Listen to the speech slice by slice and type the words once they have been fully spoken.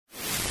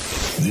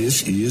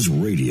This is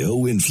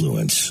Radio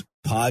Influence,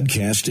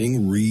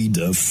 podcasting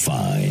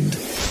redefined.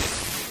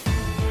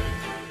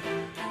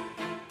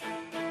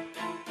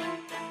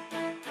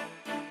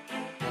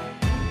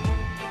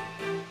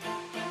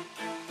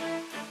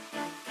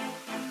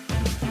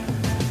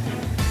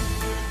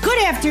 Good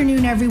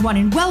afternoon, everyone,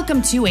 and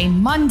welcome to a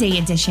Monday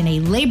edition,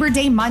 a Labor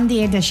Day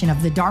Monday edition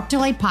of the Dark to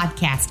Light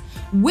podcast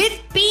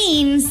with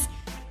Beans.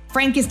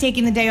 Frank is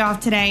taking the day off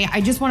today.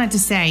 I just wanted to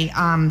say,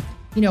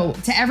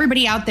 to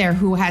everybody out there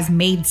who has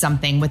made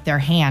something with their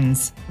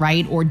hands,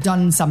 right, or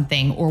done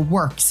something, or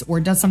works,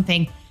 or does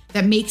something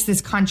that makes this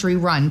country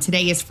run,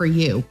 today is for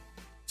you.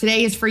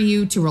 Today is for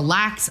you to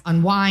relax,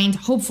 unwind.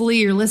 Hopefully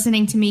you're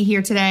listening to me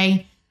here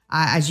today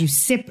as you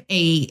sip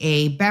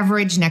a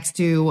beverage next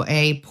to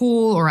a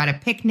pool or at a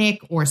picnic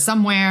or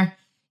somewhere.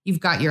 You've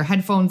got your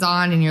headphones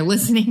on and you're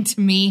listening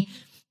to me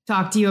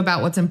talk to you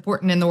about what's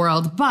important in the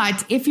world.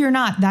 But if you're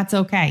not, that's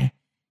okay.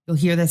 You'll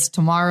hear this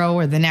tomorrow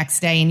or the next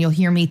day, and you'll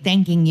hear me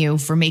thanking you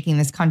for making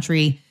this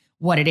country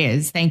what it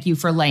is. Thank you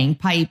for laying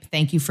pipe.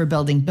 Thank you for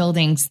building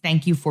buildings.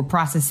 Thank you for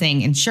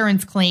processing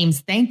insurance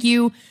claims. Thank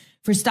you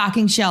for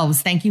stocking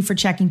shelves. Thank you for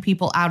checking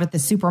people out at the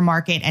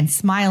supermarket and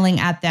smiling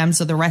at them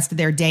so the rest of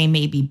their day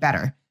may be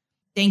better.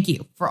 Thank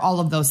you for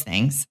all of those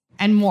things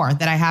and more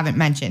that I haven't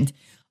mentioned.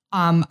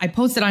 I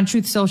posted on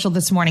Truth Social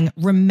this morning.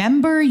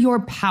 Remember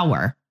your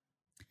power.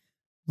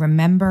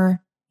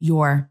 Remember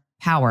your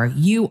power.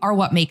 You are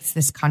what makes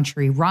this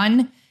country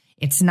run.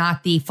 It's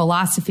not the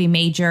philosophy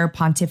major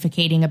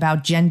pontificating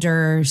about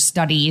gender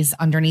studies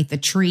underneath a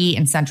tree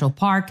in Central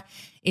Park.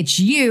 It's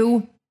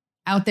you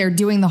out there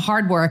doing the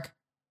hard work.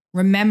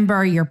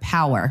 Remember your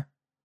power.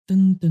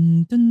 Dun,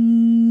 dun,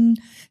 dun.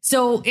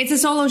 So it's a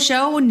solo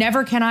show.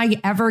 Never can I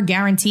ever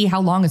guarantee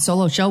how long a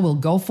solo show will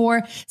go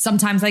for.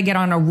 Sometimes I get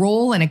on a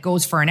roll and it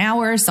goes for an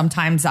hour.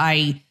 Sometimes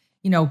I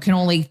can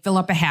only fill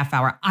up a half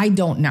hour. I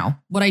don't know.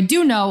 What I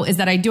do know is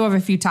that I do have a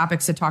few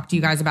topics to talk to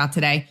you guys about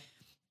today.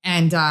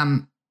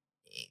 And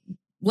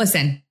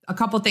listen, a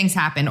couple things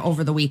happened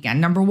over the weekend.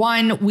 Number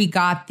one, we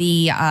got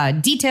the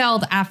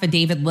detailed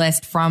affidavit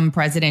list from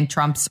President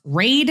Trump's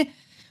raid,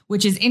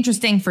 which is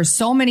interesting for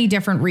so many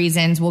different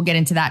reasons. We'll get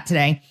into that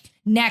today.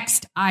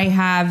 Next, I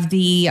have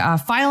the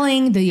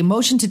filing, the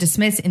motion to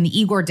dismiss in the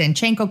Igor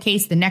Danchenko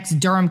case, the next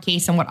Durham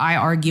case, and what I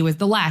argue is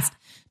the last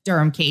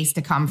Durham case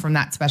to come from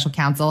that special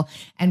counsel,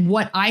 and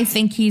what I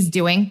think he's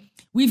doing.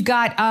 We've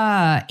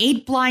got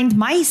 8 blind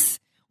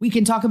mice. We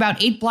can talk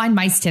about 8 blind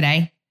mice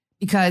today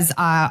because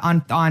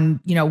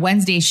on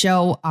Wednesday's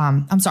show,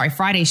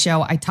 Friday's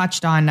show, I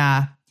touched on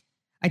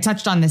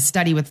this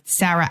study with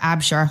Sarah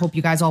Absher. I hope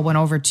you guys all went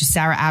over to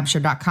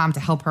sarahabsher.com to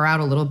help her out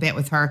a little bit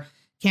with her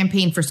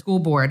campaign for school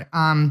board.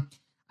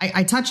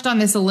 I touched on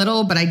this a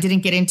little, but I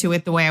didn't get into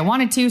it the way I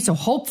wanted to. So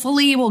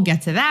hopefully we'll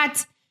get to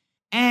that.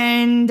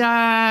 And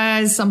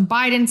some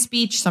Biden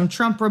speech, some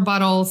Trump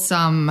rebuttal,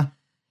 some,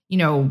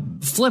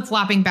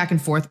 flip-flopping back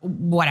and forth,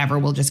 whatever.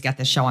 We'll just get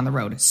this show on the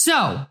road.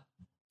 So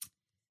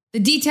the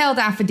detailed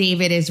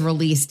affidavit is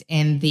released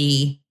in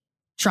the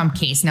Trump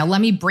case. Now,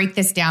 let me break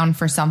this down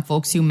for some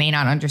folks who may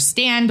not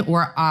understand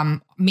or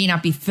may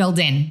not be filled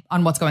in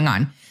on what's going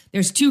on.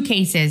 There's 2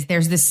 cases.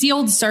 There's the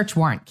sealed search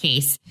warrant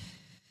case,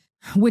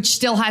 which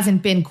still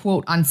hasn't been,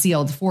 quote,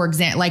 unsealed. For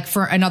example,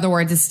 in other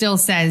words, it still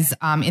says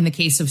in the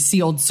case of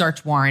sealed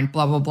search warrant,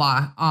 blah, blah,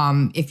 blah,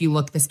 if you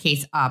look this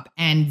case up.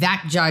 And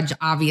that judge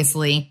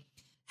obviously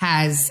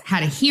has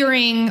had a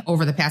hearing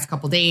over the past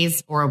couple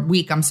days or a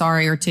week,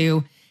 or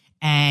 2.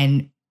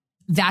 And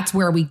that's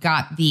where we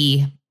got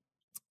the,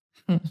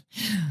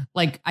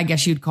 I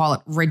guess you'd call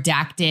it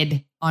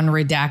redacted,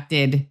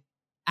 unredacted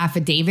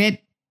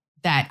affidavit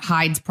that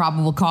hides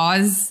probable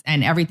cause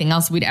and everything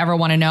else we'd ever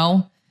want to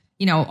know.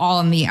 All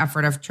in the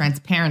effort of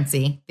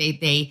transparency.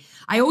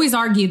 I always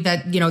argued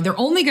that, they're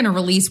only going to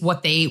release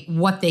what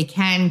they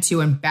can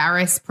to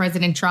embarrass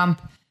President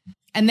Trump.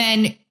 And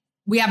then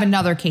we have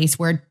another case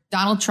where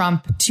Donald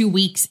Trump, 2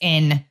 weeks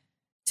in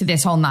to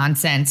this whole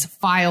nonsense,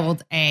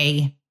 filed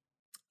a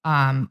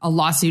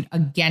lawsuit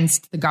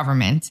against the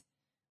government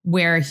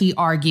where he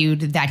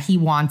argued that he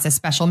wants a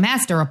special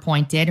master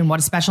appointed. And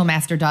what a special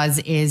master does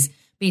is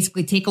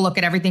basically take a look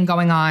at everything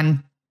going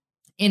on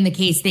in the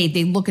case. They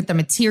look at the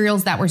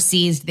materials that were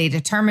seized. They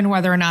determine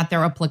whether or not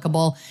they're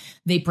applicable.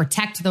 They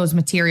protect those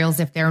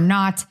materials. If they're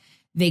not,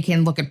 they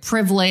can look at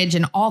privilege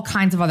and all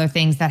kinds of other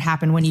things that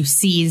happen when you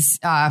seize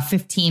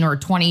 15 or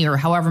 20 or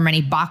however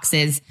many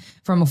boxes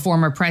from a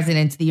former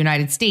president of the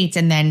United States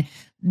and then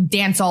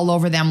dance all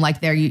over them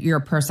like they're your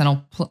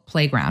personal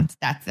playground.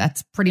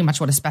 That's pretty much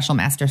what a special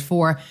master is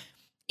for.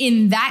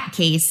 In that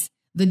case,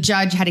 the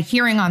judge had a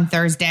hearing on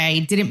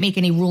Thursday, didn't make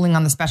any ruling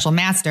on the special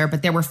master,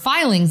 but there were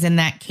filings in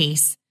that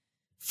case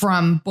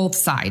from both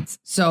sides.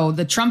 So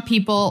the Trump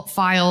people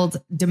filed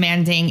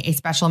demanding a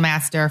special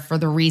master for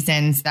the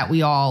reasons that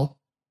we all,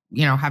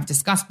 have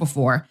discussed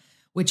before,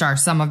 which are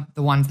some of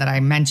the ones that I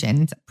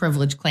mentioned: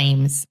 privilege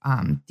claims,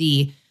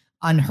 the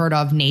unheard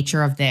of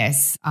nature of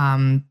this,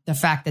 the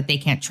fact that they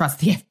can't trust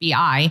the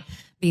FBI,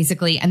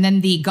 basically. And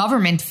then the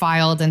government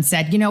filed and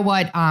said, you know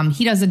what,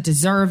 he doesn't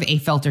deserve a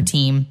filter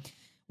team.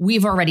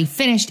 we've already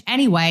finished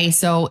anyway,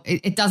 so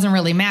it doesn't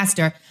really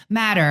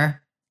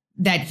matter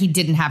that he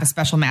didn't have a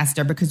special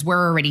master because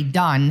we're already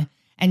done.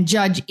 And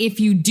Judge, if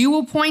you do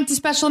appoint a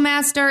special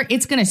master,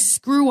 it's going to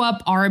screw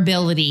up our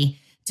ability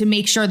to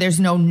make sure there's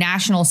no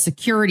national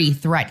security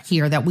threat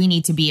here that we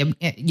need to be,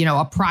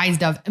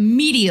 apprised of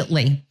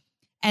immediately.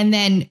 And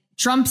then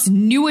Trump's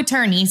new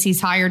attorneys, he's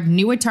hired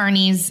new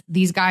attorneys.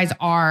 These guys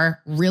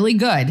are really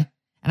good.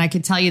 And I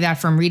could tell you that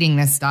from reading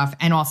this stuff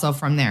and also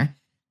from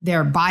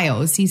their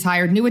bios. He's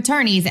hired new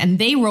attorneys and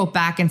they wrote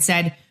back and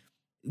said,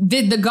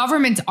 the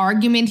government's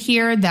argument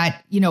here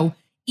that,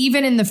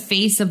 even in the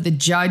face of the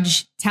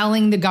judge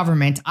telling the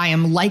government, I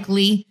am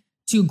likely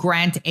to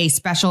grant a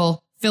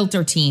special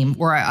filter team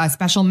or a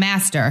special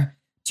master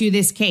to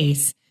this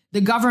case,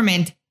 the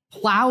government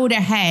plowed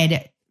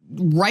ahead,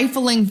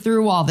 rifling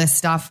through all this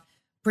stuff,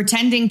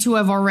 pretending to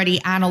have already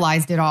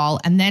analyzed it all,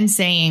 and then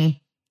saying,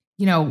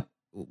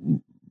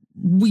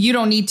 you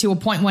don't need to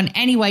appoint one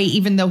anyway,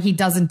 even though he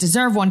doesn't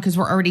deserve one because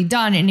we're already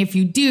done. And if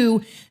you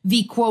do,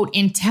 the quote,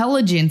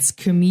 intelligence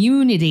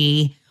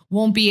community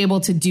won't be able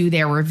to do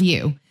their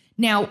review.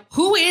 Now,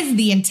 who is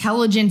the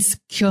intelligence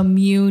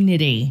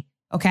community?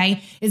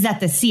 OK, is that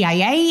the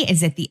CIA?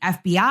 Is it the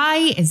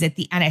FBI? Is it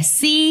the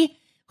NSC?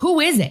 Who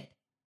is it?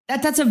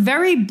 That's a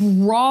very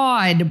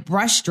broad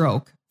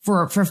brushstroke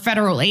for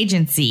federal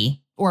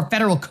agency or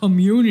federal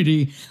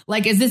community.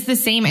 Like, is this the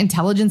same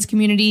intelligence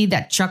community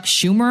that Chuck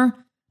Schumer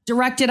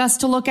directed us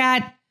to look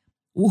at?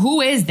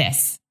 Who is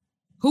this?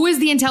 Who is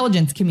the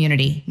intelligence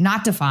community?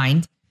 Not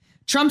defined.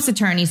 Trump's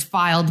attorneys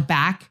filed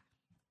back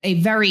a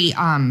very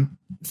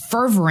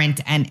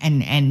fervent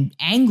and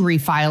angry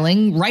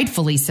filing,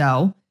 rightfully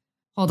so.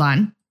 Hold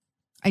on.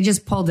 I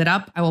just pulled it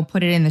up. I will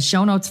put it in the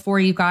show notes for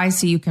you guys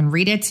so you can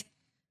read it.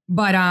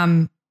 But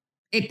I'm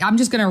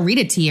just going to read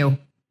it to you.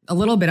 A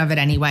little bit of it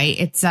anyway.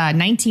 It's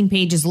 19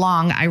 pages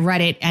long. I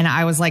read it and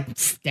I was like,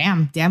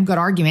 damn good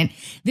argument.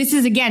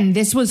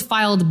 This was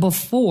filed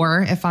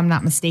before, if I'm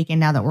not mistaken,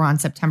 now that we're on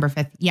September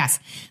 5th. Yes,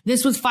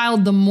 this was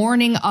filed the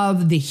morning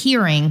of the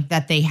hearing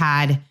that they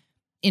had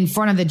in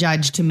front of the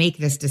judge to make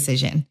this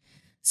decision.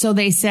 So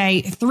they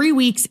say 3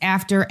 weeks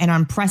after an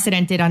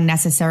unprecedented,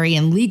 unnecessary,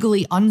 and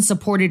legally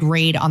unsupported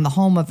raid on the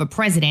home of a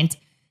president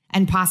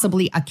and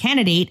possibly a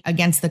candidate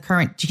against the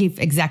current chief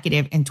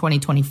executive in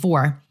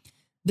 2024,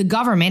 the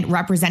government,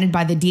 represented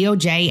by the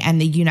DOJ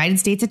and the United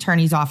States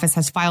Attorney's Office,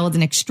 has filed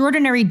an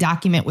extraordinary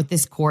document with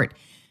this court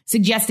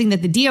suggesting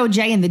that the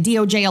DOJ and the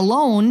DOJ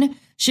alone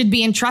should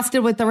be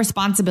entrusted with the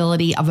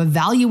responsibility of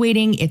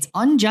evaluating its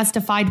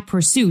unjustified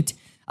pursuit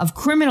of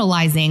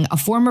criminalizing a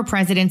former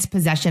president's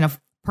possession of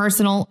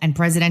personal and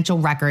presidential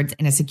records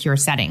in a secure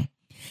setting.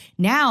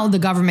 Now, the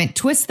government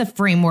twists the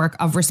framework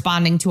of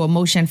responding to a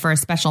motion for a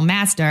special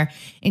master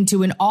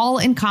into an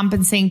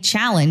all-encompassing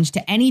challenge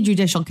to any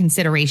judicial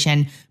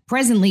consideration,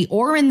 presently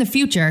or in the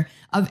future,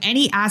 of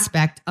any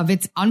aspect of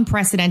its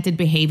unprecedented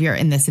behavior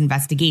in this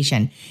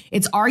investigation.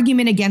 Its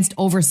argument against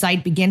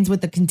oversight begins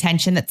with the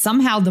contention that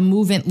somehow the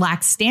movement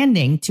lacks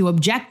standing to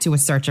object to a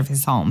search of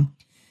his home.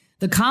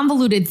 The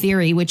convoluted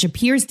theory, which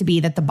appears to be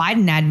that the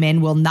Biden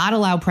admin will not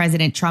allow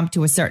President Trump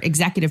to assert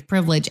executive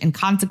privilege and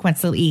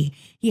consequently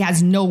he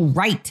has no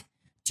right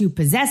to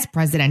possess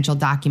presidential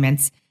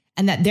documents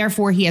and that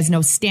therefore he has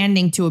no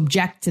standing to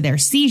object to their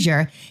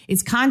seizure,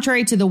 is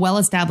contrary to the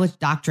well-established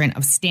doctrine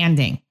of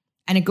standing.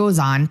 And it goes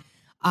on.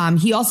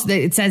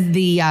 It says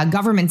the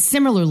government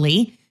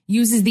similarly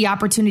uses the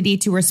opportunity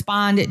to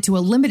respond to a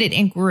limited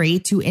inquiry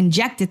to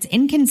inject its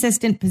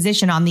inconsistent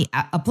position on the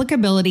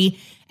applicability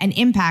and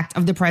impact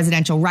of the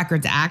Presidential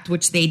Records Act,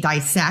 which they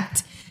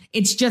dissect.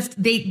 It's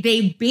just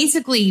they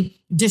basically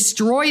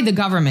destroy the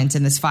government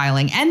in this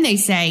filing. And they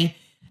say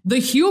the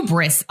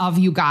hubris of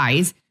you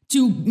guys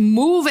to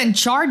move and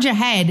charge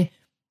ahead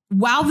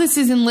while this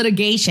is in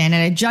litigation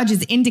and a judge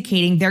is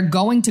indicating they're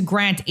going to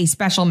grant a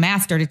special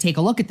master to take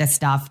a look at this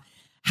stuff.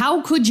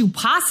 How could you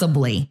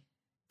possibly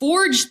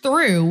forge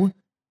through,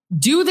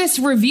 do this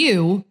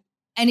review,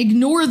 and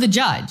ignore the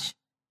judge?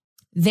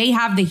 They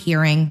have the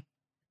hearing.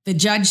 The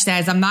judge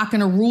says, I'm not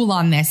going to rule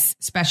on this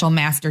special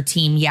master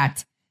team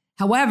yet.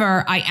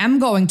 However, I am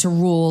going to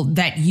rule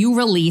that you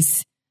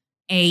release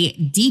a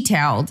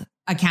detailed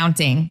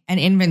accounting and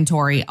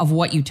inventory of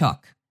what you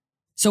took.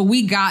 So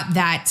we got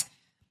that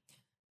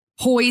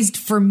poised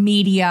for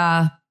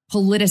media,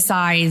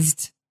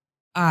 politicized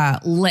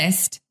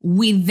list.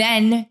 We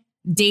then,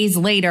 days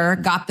later,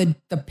 got the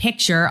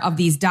picture of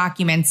these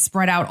documents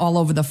spread out all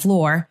over the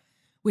floor,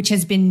 which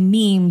has been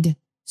memed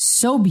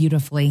so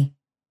beautifully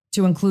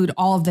to include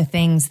all of the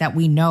things that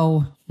we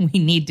know we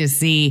need to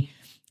see,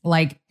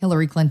 like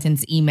Hillary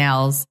Clinton's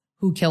emails,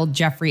 who killed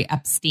Jeffrey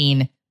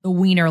Epstein, the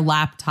Wiener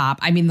laptop.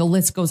 I mean, the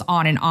list goes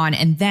on.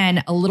 And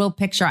then a little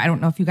picture. I don't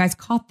know if you guys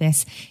caught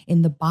this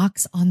in the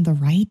box on the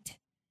right,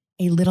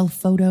 a little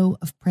photo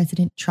of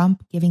President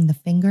Trump giving the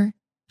finger.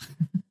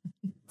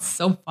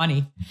 So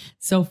funny.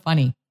 So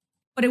funny.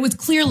 But it was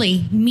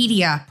clearly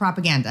media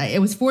propaganda. It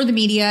was for the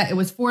media. It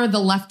was for the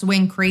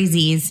left-wing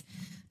crazies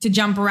to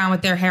jump around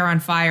with their hair on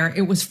fire.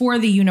 It was for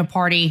the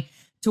uniparty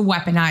to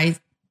weaponize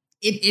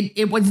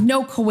it was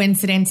no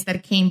coincidence that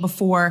it came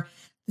before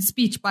the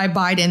speech by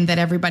Biden that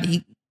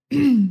everybody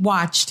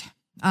watched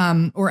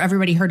or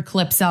everybody heard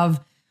clips of,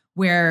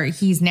 where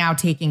he's now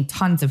taking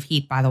tons of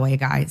heat, by the way,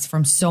 guys,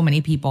 from so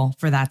many people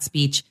for that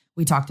speech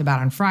we talked about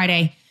on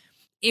Friday.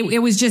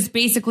 It was just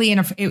basically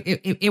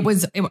it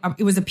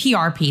was a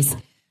PR piece.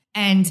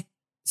 And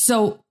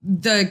so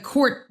the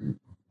court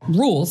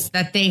rules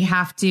that they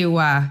have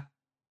to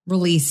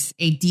release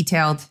a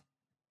detailed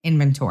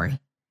inventory.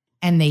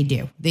 And they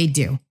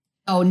do.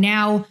 Oh,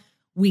 now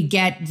we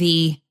get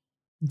the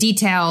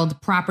detailed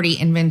property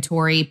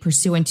inventory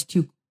pursuant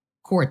to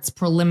court's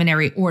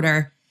preliminary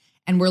order.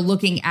 And we're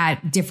looking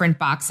at different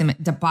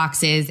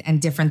boxes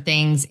and different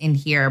things in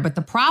here. But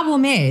the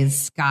problem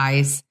is,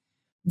 guys,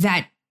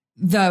 that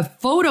the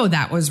photo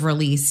that was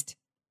released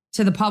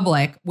to the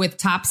public with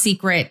top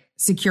secret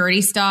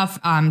security stuff,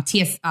 top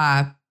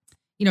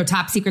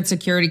secret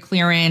security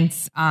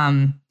clearance,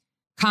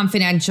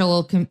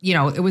 confidential,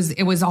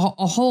 it was a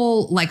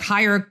whole like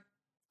higher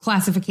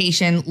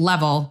classification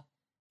level.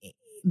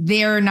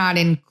 They're not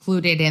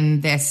included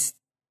in this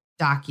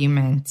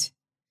document.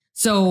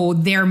 So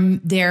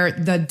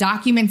the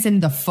documents in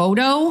the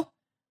photo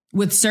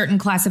with certain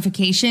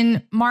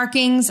classification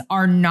markings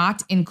are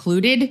not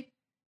included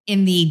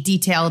in the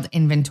detailed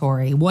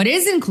inventory. What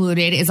is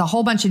included is a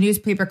whole bunch of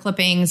newspaper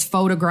clippings,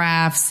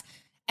 photographs,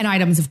 and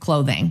items of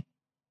clothing.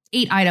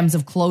 8 items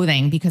of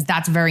clothing, because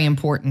that's very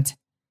important.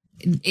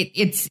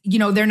 It's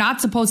they're not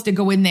supposed to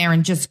go in there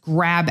and just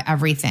grab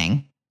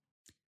everything.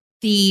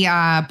 The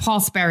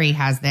Paul Sperry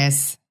has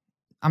this.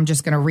 I'm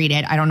just going to read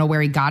it. I don't know where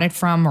he got it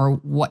from or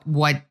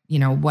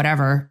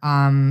whatever.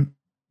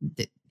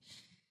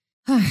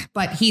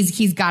 But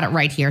he's got it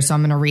right here. So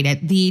I'm going to read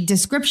it. The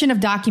description of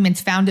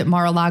documents found at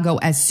Mar-a-Lago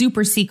as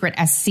super secret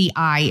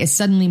SCI is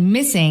suddenly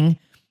missing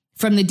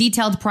from the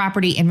detailed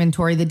property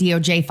inventory the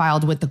DOJ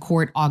filed with the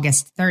court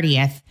August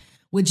 30th,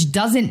 which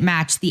doesn't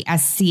match the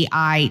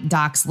SCI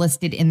docs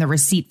listed in the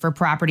receipt for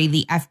property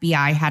the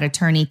FBI had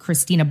attorney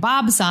Christina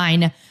Bobb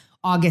sign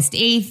August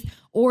 8th,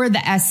 or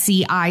the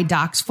SCI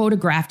docs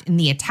photographed in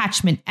the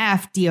attachment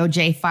F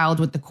DOJ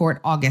filed with the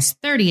court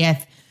August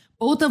 30th,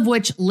 both of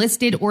which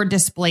listed or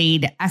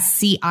displayed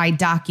SCI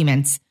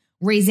documents,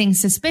 raising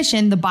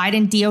suspicion the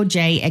Biden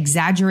DOJ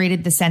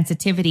exaggerated the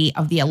sensitivity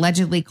of the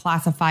allegedly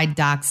classified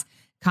docs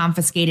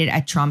confiscated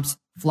at Trump's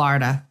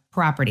Florida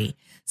property.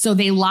 So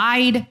they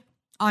lied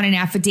on an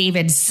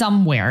affidavit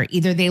somewhere.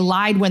 Either they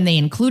lied when they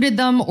included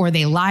them or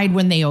they lied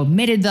when they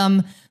omitted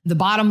them. The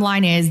bottom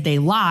line is they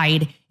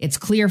lied. It's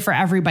clear for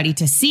everybody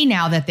to see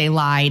now that they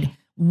lied.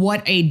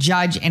 What a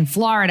judge in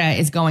Florida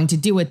is going to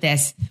do with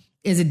this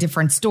is a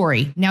different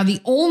story. Now, the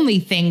only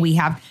thing we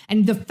have,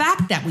 and the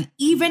fact that we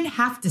even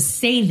have to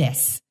say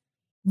this,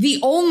 the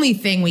only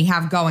thing we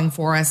have going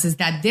for us is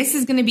that this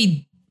is going to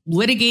be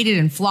litigated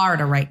in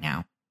Florida right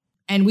now.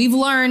 And we've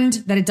learned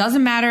that it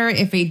doesn't matter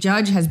if a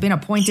judge has been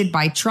appointed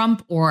by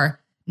Trump or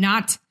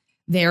not.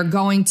 They're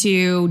going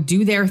to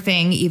do their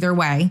thing either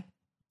way.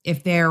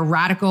 If they're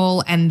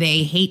radical and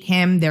they hate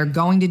him, they're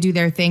going to do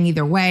their thing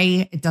either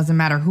way. It doesn't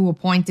matter who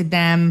appointed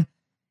them.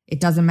 It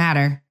doesn't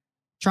matter.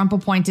 Trump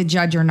appointed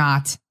judge or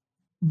not.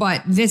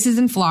 But this is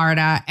in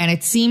Florida. And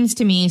it seems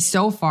to me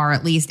so far,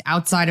 at least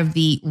outside of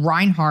the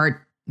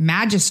Reinhart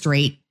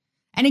magistrate.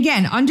 And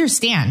again,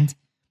 understand,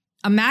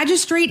 a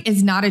magistrate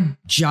is not a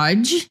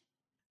judge.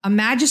 A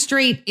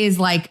magistrate is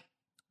like,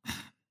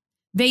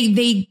 they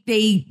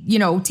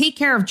take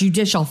care of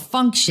judicial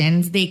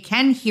functions. They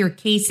can hear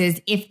cases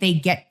if they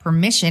get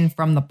permission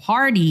from the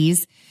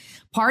parties.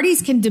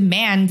 Parties can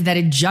demand that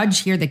a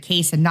judge hear the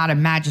case and not a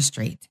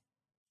magistrate.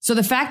 So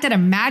the fact that a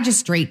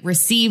magistrate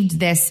received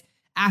this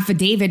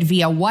affidavit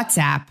via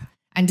WhatsApp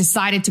and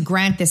decided to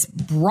grant this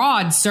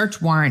broad search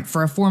warrant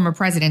for a former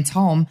president's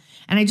home.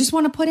 And I just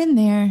want to put in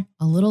there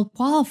a little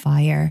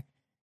qualifier.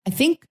 I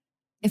think,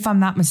 if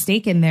I'm not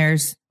mistaken,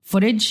 there's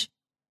footage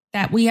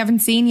that we haven't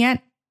seen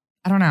yet.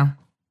 I don't know.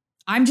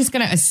 I'm just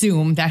going to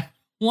assume that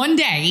one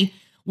day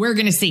we're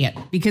going to see it,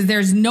 because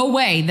there's no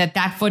way that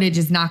that footage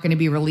is not going to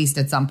be released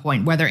at some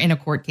point, whether in a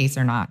court case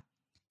or not.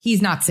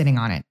 He's not sitting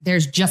on it.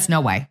 There's just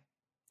no way.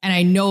 And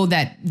I know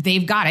that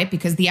they've got it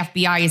because the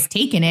FBI has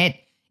taken it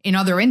in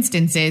other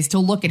instances to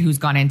look at who's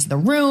gone into the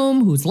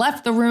room, who's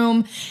left the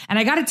room. And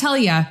I got to tell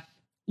you,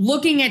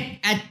 looking at,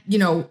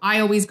 I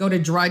always go to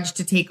Drudge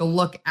to take a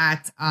look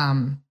at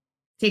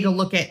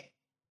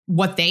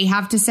what they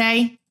have to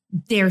say.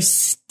 They're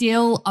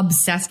still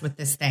obsessed with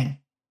this thing.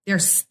 They're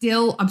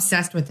still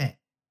obsessed with it.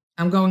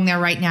 I'm going there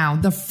right now.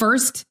 The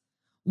first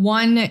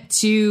 1,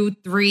 2,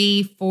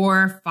 3,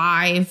 4,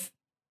 5,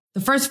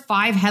 the first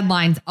 5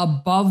 headlines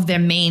above the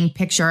main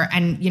picture.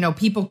 And,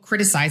 people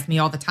criticize me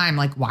all the time.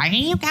 Like, why are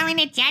you going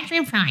to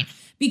gentrify?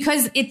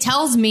 Because it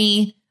tells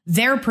me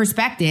their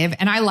perspective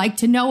and I like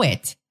to know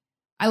it.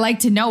 I like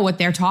to know what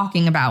they're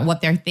talking about, what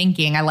they're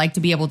thinking. I like to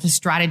be able to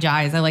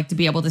strategize. I like to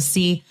be able to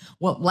see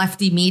what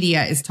lefty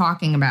media is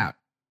talking about.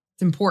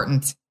 It's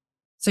important.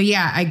 So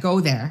yeah, I go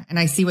there and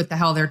I see what the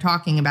hell they're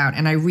talking about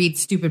and I read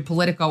stupid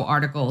Politico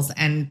articles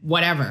and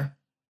whatever.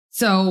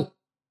 So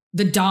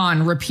The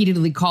Don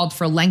repeatedly called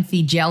for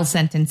lengthy jail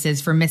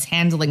sentences for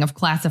mishandling of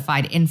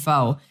classified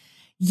info.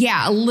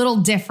 Yeah, a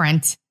little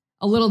different.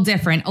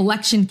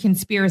 Election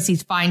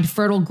conspiracies find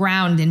fertile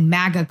ground in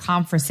MAGA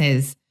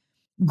conferences.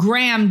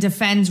 Graham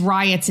defends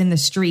riots in the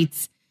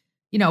streets.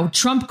 You know,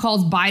 Trump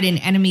calls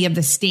Biden enemy of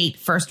the state,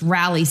 first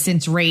rally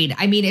since raid.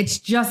 I mean,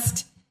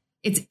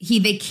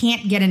 they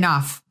can't get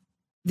enough.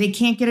 They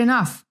can't get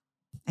enough.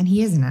 And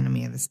he is an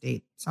enemy of the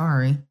state.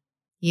 Sorry.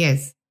 He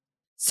is.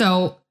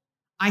 So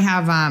I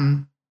have,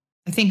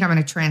 I think I'm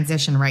going to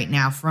transition right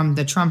now from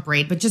the Trump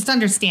raid, but just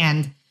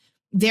understand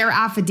their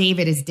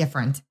affidavit is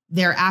different.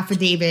 Their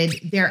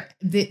affidavit,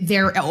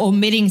 they're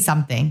omitting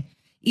something.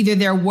 Either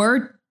there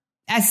were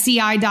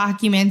SCI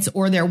documents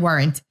or there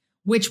weren't.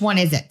 Which one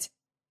is it?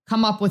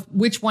 Come up with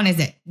which one is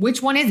it?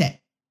 Which one is it?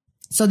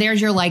 So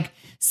there's your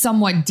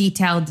somewhat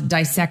detailed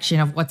dissection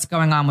of what's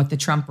going on with the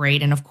Trump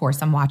raid. And of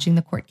course, I'm watching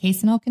the court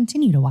case and I'll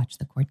continue to watch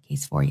the court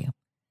case for you.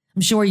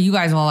 I'm sure you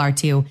guys all are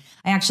too.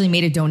 I actually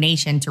made a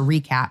donation to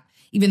Recap,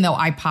 even though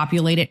I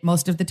populate it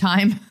most of the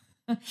time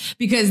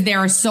because there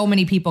are so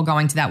many people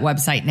going to that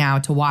website now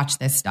to watch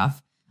this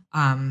stuff.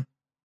 And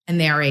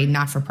they're a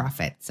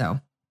not-for-profit. So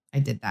I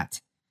did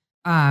that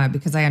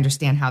because I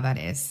understand how that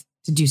is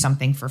to do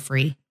something for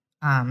free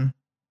and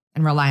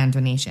rely on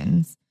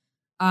donations.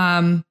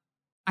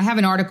 I have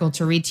an article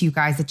to read to you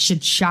guys that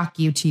should shock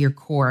you to your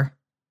core.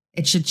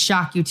 It should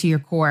shock you to your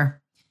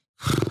core.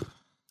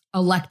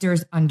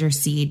 Electors under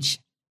siege.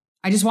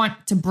 I just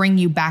want to bring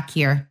you back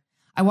here.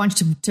 I want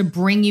to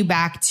bring you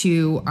back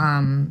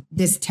to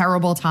this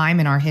terrible time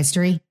in our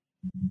history.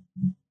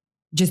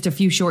 Just a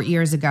few short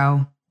years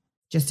ago.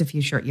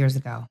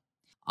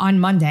 On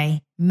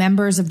Monday,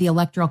 members of the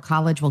Electoral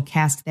College will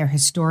cast their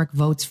historic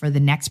votes for the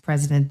next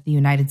president of the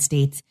United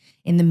States.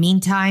 In the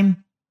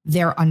meantime,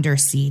 they're under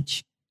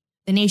siege.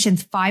 The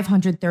nation's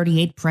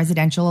 538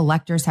 presidential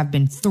electors have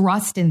been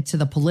thrust into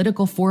the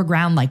political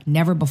foreground like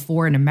never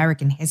before in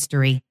American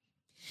history.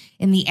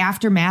 In the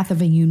aftermath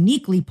of a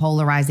uniquely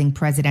polarizing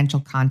presidential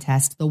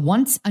contest, the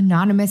once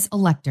anonymous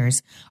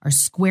electors are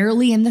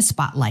squarely in the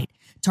spotlight,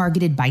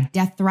 targeted by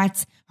death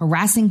threats,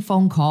 harassing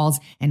phone calls,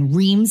 and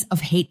reams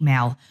of hate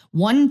mail.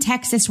 One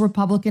Texas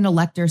Republican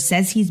elector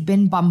says he's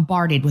been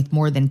bombarded with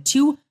more than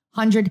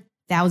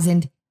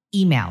 200,000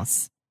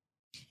 emails.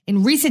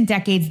 In recent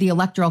decades, the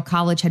Electoral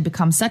College had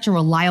become such a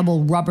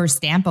reliable rubber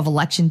stamp of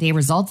Election Day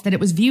results that it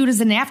was viewed as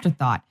an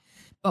afterthought.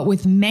 But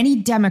with many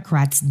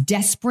Democrats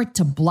desperate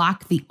to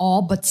block the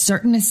all but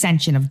certain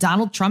ascension of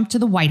Donald Trump to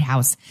the White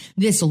House,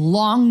 this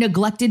long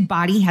neglected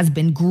body has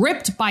been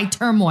gripped by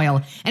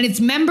turmoil, and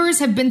its members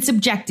have been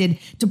subjected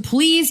to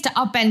pleas to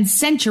upend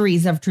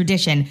centuries of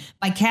tradition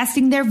by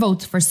casting their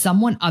votes for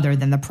someone other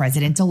than the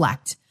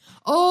president-elect.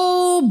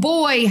 Oh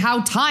boy,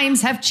 how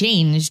times have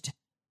changed.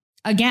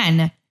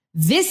 Again,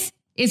 this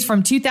is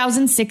from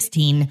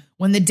 2016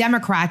 when the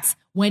Democrats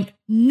went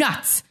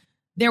nuts.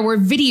 There were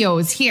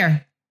videos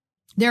here.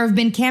 There have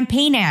been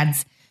campaign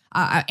ads,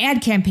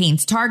 ad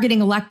campaigns targeting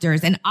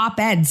electors and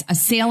op-eds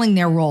assailing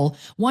their role.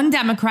 One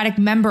Democratic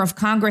member of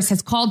Congress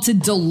has called to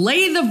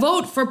delay the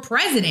vote for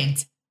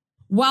president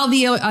while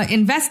the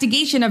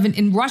investigation of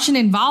Russian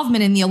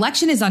involvement in the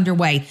election is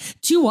underway.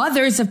 Two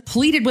others have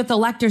pleaded with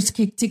electors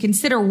to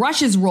consider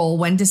Russia's role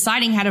when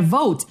deciding how to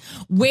vote.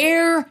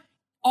 Where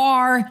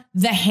are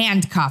the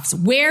handcuffs?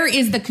 Where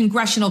is the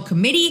congressional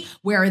committee?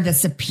 Where are the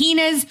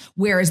subpoenas?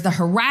 Where is the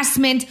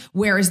harassment?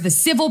 Where is the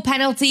civil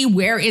penalty?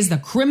 Where is the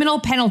criminal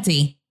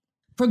penalty?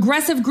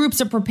 Progressive groups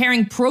are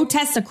preparing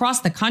protests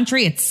across the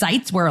country at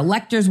sites where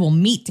electors will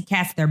meet to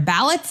cast their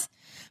ballots.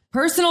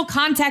 Personal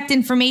contact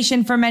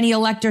information for many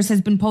electors has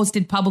been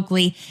posted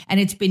publicly, and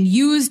it's been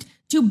used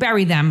to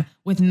bury them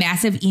with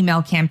massive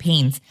email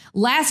campaigns.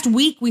 Last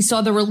week, we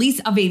saw the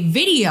release of a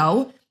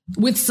video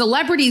with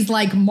celebrities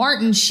like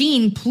Martin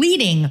Sheen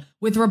pleading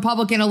with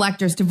Republican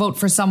electors to vote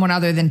for someone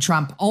other than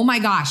Trump. Oh my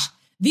gosh,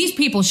 these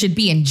people should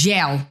be in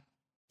jail.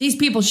 These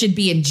people should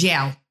be in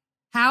jail.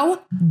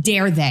 How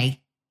dare they?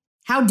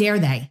 How dare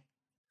they?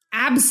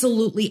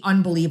 Absolutely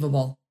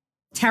unbelievable.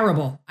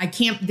 Terrible.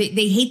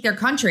 They hate their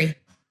country.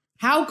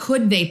 How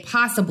could they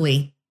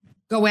possibly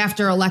go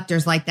after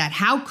electors like that?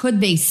 How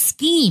could they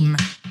scheme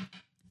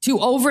to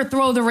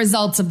overthrow the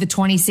results of the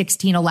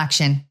 2016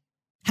 election?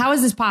 How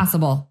is this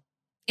possible?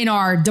 In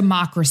our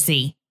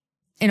democracy,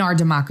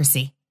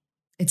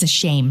 it's a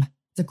shame.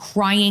 It's a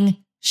crying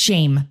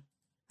shame.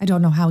 I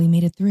don't know how he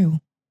made it through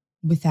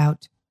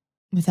without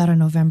a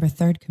November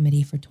 3rd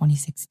committee for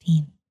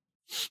 2016.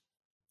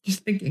 Just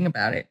thinking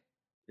about it,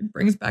 it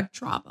brings back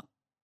trauma.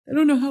 I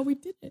don't know how we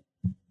did it.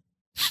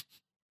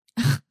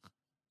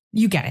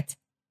 You get it.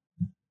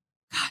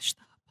 Gosh,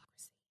 the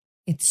hypocrisy.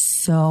 It's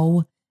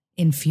so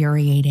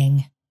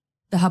infuriating.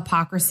 The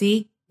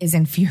hypocrisy is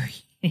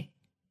infuriating.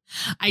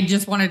 I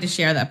just wanted to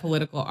share that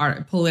Politico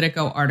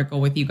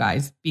article with you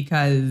guys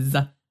because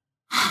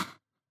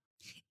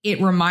it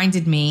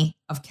reminded me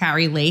of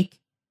Carrie Lake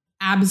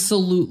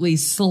absolutely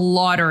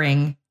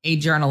slaughtering a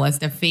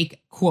journalist, a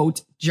fake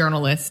quote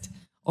journalist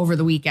over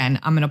the weekend.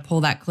 I'm going to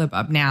pull that clip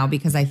up now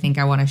because I think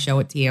I want to show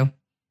it to you.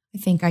 I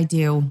think I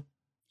do.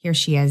 Here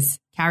she is,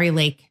 Carrie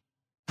Lake.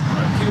 Do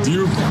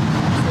you feel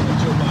like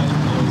Joe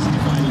Biden is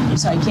dividing the...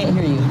 Sorry, I can't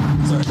hear you.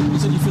 Sorry, you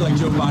said you feel like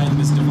Joe Biden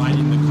is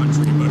dividing the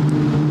country, but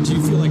do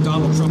you feel like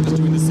Donald Trump is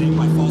doing the same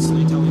by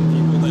falsely telling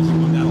people that he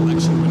won that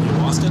election when he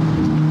lost it?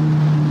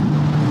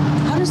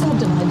 How does that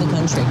divide the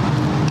country?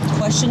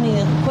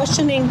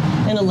 Questioning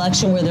an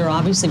election where there are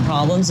obviously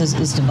problems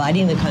is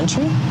dividing the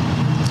country?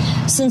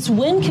 Since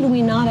when can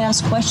we not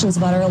ask questions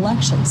about our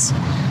elections?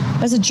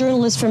 As a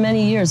journalist for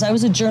many years, I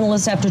was a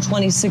journalist after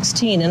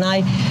 2016, and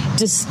I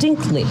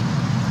distinctly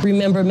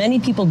remember many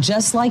people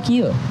just like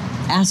you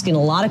asking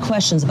a lot of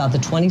questions about the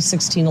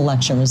 2016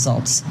 election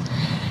results.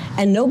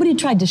 And nobody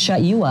tried to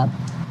shut you up.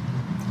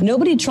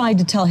 Nobody tried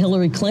to tell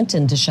Hillary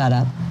Clinton to shut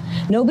up.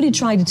 Nobody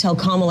tried to tell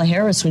Kamala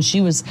Harris when she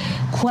was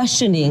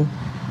questioning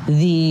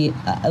the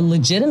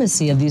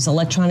legitimacy of these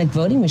electronic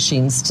voting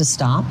machines to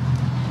stop.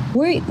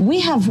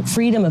 We have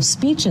freedom of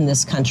speech in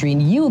this country,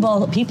 and you of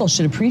all people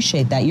should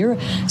appreciate that. You're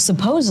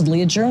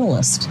supposedly a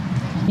journalist.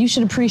 You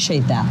should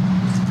appreciate that.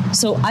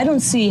 So I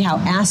don't see how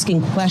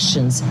asking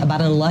questions about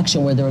an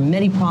election where there are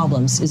many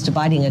problems is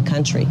dividing a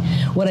country.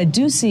 What I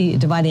do see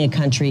dividing a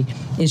country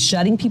is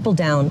shutting people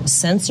down,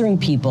 censoring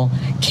people,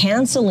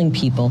 canceling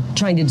people,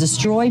 trying to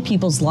destroy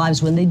people's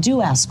lives when they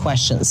do ask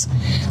questions.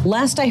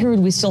 Last I heard,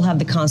 we still have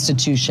the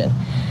Constitution.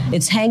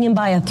 It's hanging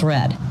by a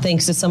thread,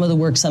 thanks to some of the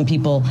work some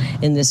people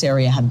in this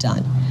area have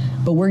done.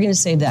 But we're going to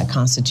save that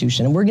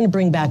Constitution, and we're going to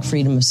bring back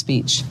freedom of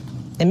speech.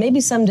 And maybe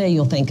someday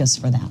you'll thank us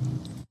for that.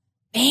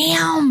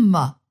 Bam!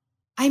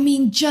 I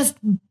mean, just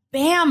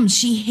bam,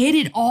 she hit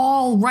it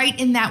all right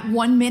in that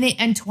 1 minute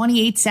and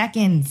 28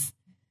 seconds.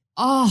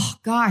 Oh,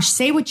 gosh,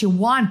 say what you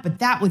want, but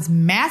that was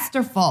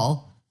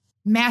masterful.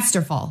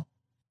 Masterful.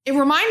 It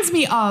reminds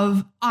me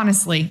of,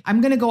 honestly,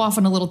 I'm going to go off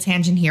on a little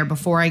tangent here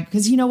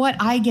because you know what?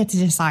 I get to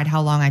decide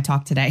how long I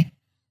talk today.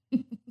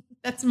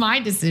 That's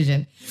my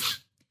decision.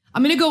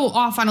 I'm going to go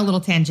off on a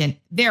little tangent.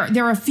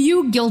 There are a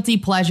few guilty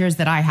pleasures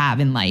that I have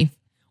in life.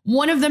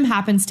 One of them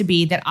happens to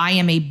be that I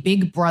am a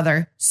Big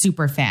Brother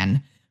super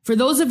fan. For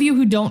those of you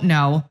who don't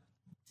know,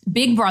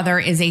 Big Brother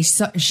is a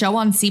show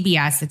on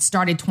CBS that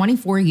started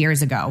 24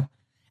 years ago,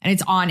 and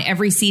it's on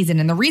every season.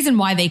 And the reason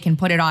why they can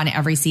put it on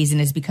every season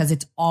is because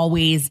it's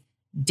always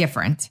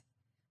different,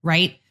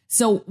 right?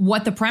 So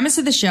what the premise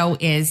of the show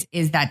is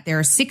that there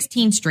are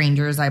 16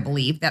 strangers, I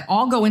believe, that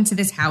all go into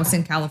this house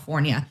in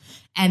California,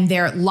 and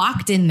they're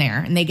locked in there,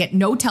 and they get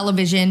no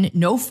television,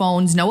 no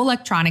phones, no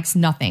electronics,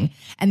 nothing.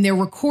 And they're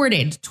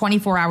recorded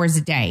 24 hours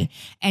a day.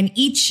 And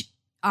each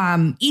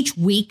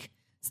week,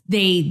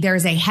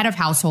 there's a head of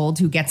household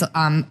who gets,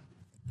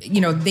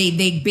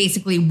 they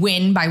basically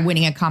win by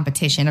winning a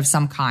competition of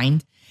some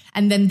kind.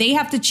 And then they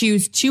have to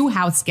choose 2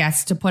 house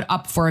guests to put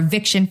up for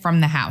eviction from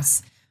the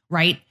house,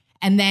 right?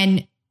 And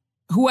then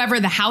whoever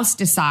the house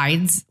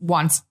decides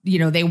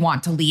they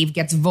want to leave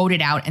gets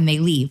voted out and they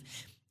leave.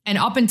 And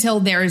up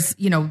until there's,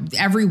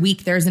 every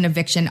week there's an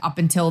eviction up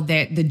until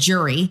the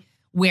jury,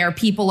 where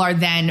people are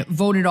then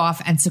voted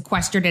off and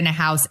sequestered in a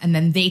house, and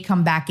then they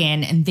come back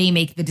in and they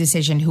make the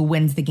decision who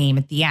wins the game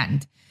at the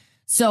end.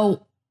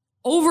 So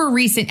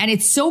and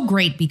it's so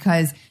great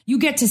because you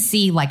get to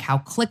see like how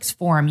cliques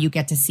form. You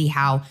get to see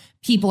how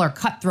people are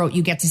cutthroat.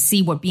 You get to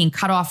see what being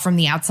cut off from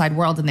the outside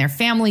world and their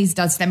families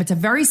does to them. It's a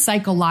very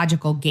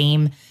psychological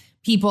game.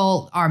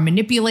 People are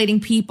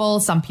manipulating people.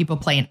 Some people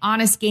play an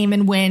honest game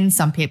and win.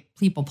 Some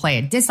people play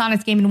a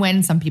dishonest game and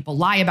win. Some people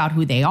lie about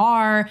who they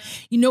are.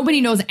 Nobody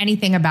knows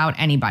anything about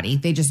anybody.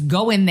 They just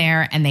go in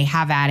there and they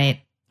have at it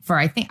for,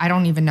 I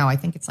don't even know. I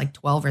think it's like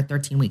 12 or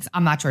 13 weeks.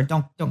 I'm not sure.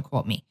 Don't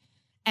quote me.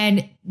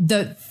 And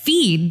the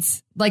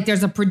feeds, like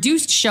there's a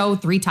produced show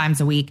 3 times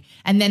a week.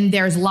 And then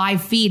there's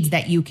live feeds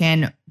that you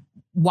can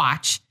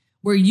watch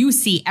where you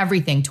see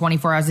everything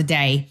 24 hours a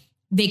day.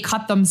 They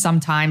cut them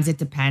sometimes. It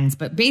depends.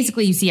 But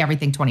basically, you see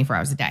everything 24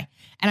 hours a day.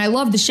 And I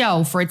love the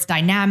show for its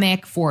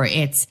dynamic, for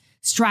its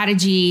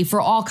strategy,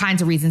 for all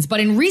kinds of reasons. But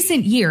in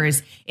recent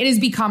years, it has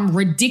become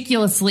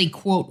ridiculously,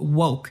 quote,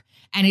 woke.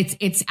 And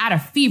it's at a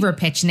fever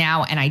pitch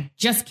now. And I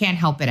just can't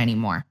help it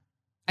anymore.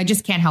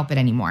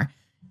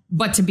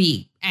 But to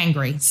be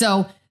angry.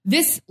 So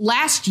this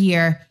last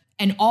year,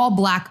 an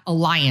all-black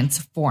alliance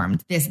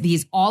formed.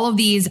 All of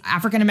these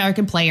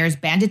African-American players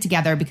banded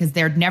together because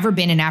there'd never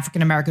been an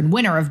African-American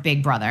winner of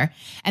Big Brother.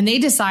 And they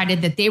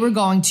decided that they were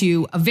going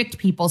to evict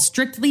people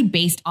strictly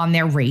based on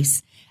their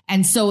race.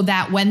 And so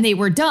that when they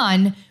were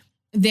done,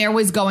 there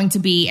was going to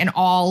be an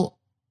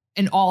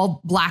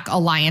all-black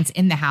alliance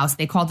in the house.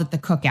 They called it the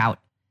cookout.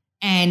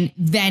 And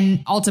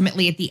then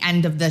ultimately at the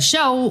end of the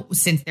show,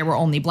 since there were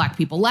only black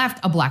people left,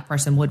 a black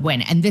person would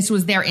win. And this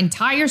was their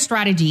entire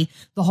strategy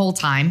the whole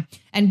time.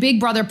 And Big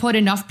Brother put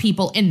enough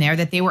people in there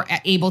that they were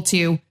able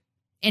to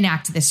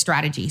enact this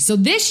strategy. So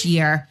this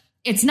year,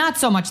 it's not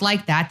so much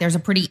like that. There's a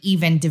pretty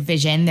even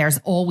division.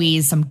 There's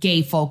always some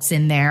gay folks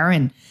in there,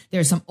 and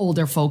there's some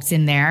older folks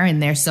in there,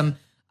 and there's some,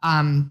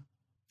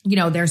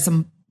 there's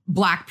some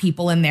black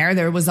people in there.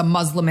 There was a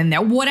Muslim in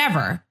there,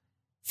 whatever.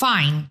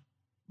 Fine.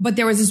 But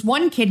there was this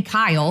one kid,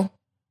 Kyle,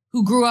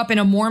 who grew up in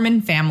a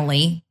Mormon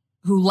family,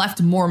 who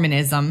left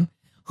Mormonism,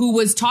 who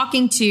was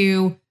talking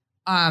to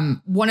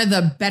one of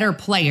the better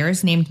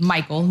players named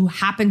Michael, who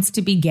happens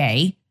to be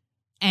gay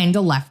and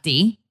a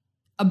lefty,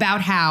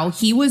 about how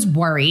he was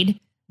worried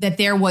that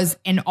there was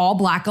an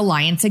all-black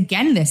alliance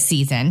again this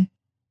season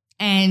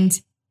and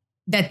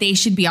that they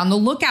should be on the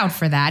lookout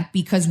for that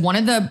because one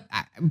of the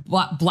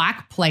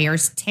black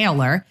players,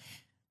 Taylor,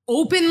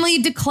 openly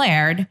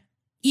declared,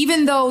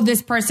 even though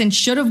this person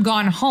should have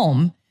gone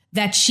home,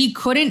 that she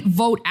couldn't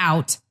vote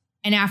out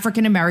an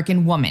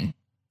African-American woman.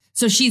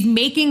 So she's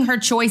making her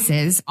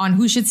choices on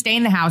who should stay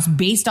in the house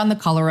based on the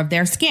color of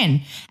their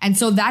skin. And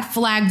so that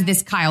flagged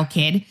this Kyle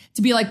kid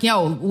to be like,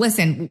 yo,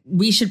 listen,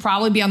 we should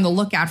probably be on the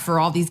lookout for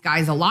all these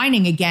guys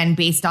aligning again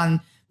based on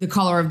the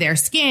color of their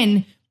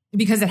skin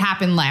because it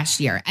happened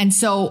last year. And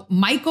so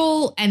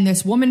Michael and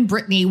this woman,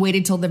 Brittany,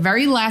 waited till the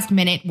very last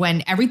minute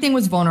when everything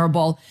was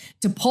vulnerable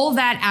to pull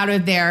that out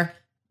of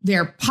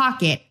their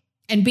pocket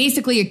and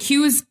basically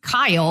accuse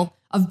Kyle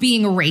of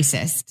being a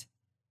racist.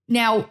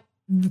 Now,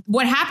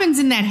 what happens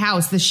in that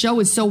house, the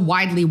show is so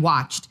widely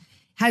watched,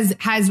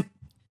 has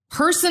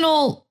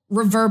personal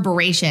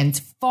reverberations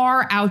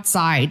far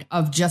outside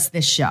of just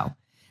this show.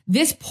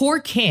 This poor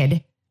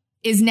kid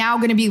is now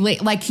going to be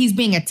like he's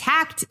being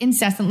attacked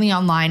incessantly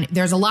online.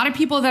 There's a lot of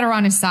people that are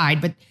on his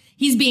side, but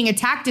he's being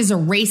attacked as a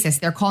racist.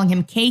 They're calling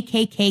him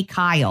KKK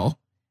Kyle.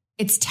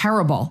 It's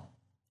terrible.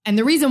 And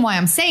the reason why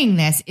I'm saying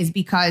this is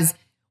because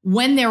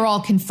when they're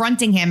all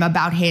confronting him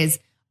about his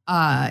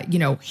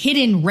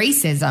hidden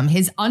racism,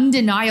 his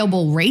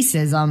undeniable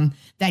racism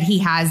that he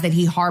has, that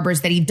he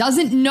harbors, that he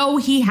doesn't know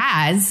he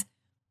has,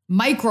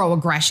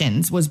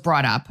 microaggressions was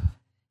brought up.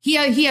 He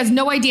has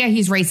no idea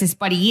he's racist,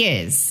 but he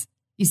is,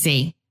 you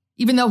see.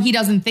 Even though he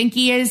doesn't think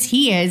he is,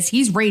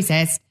 he's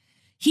racist.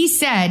 He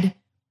said,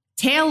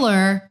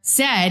 Taylor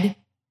said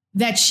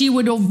that she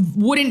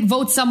wouldn't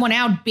vote someone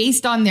out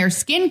based on their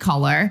skin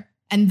color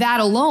and that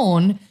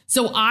alone.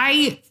 So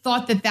I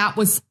thought that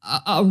was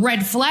a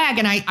red flag.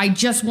 And I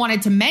just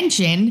wanted to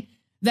mention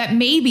that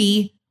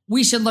maybe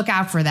we should look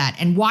out for that.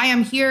 And why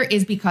I'm here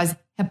is because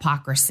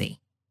hypocrisy,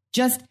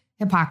 just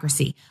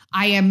hypocrisy.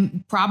 I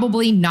am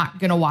probably not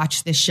going to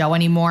watch this show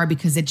anymore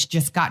because it's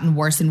just gotten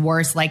worse and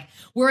worse. Like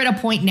we're at a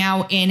point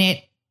now in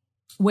it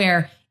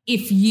where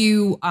if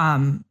you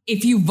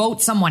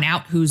vote someone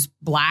out who's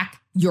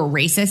black, you're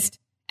racist.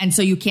 And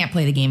so you can't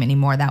play the game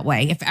anymore that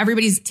way. If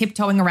everybody's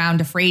tiptoeing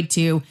around afraid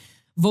to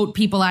vote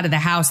people out of the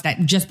house that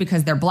just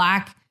because they're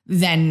black,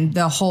 then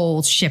the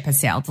whole ship has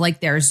sailed.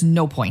 Like there's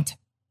no point.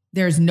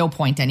 There's no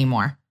point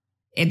anymore.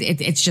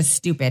 It's just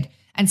stupid.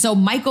 And so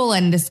Michael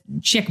and this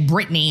chick,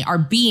 Brittany, are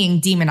being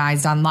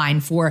demonized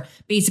online for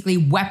basically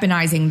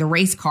weaponizing the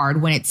race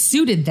card when it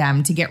suited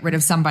them to get rid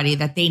of somebody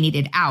that they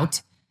needed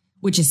out,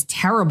 which is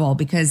terrible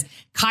because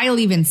Kyle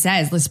even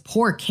says this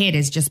poor kid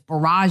is just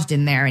barraged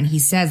in there. And he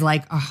says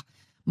like, oh,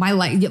 my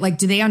life, like,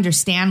 do they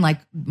understand? Like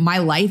my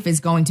life is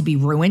going to be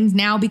ruined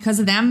now because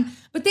of them,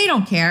 but they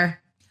don't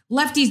care.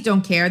 Lefties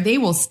don't care. They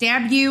will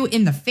stab you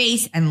in the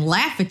face and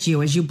laugh at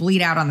you as you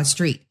bleed out on the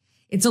street.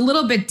 It's a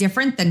little bit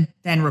different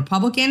than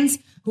Republicans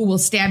who will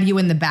stab you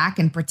in the back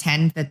and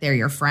pretend that they're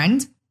your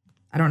friend.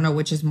 I don't know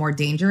which is more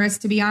dangerous,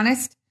 to be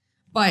honest.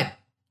 But,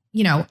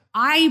 you know,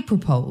 I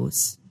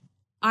propose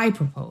a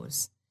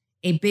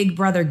Big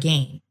Brother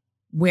game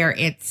where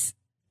it's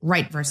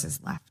right versus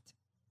left.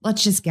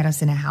 Let's just get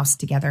us in a house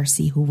together,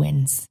 see who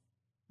wins.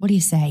 What do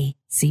you say,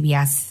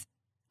 CBS?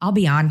 I'll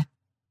be on.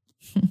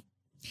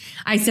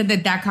 I said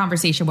that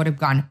conversation would have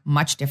gone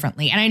much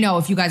differently. And I know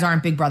if you guys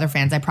aren't Big Brother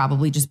fans, I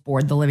probably just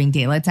bored the living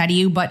daylights out of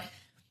you. But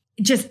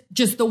just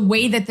the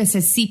way that this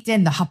has seeped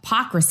in, the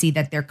hypocrisy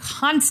that they're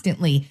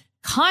constantly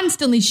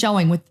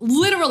showing with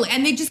literally,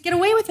 and they just get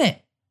away with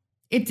it.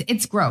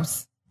 It's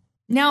gross.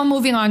 Now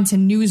moving on to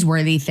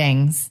newsworthy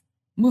things.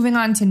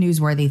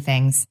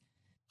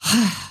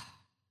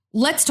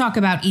 Let's talk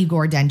about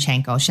Igor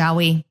Danchenko, shall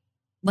we?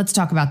 Let's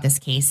talk about this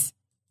case.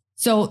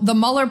 So the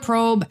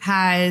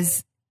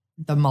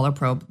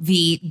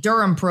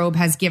Durham probe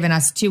has given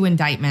us 2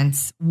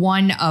 indictments.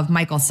 One of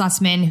Michael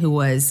Sussman, who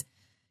was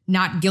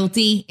not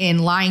guilty in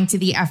lying to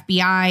the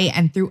FBI.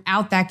 And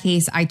throughout that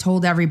case, I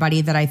told everybody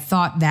that I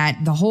thought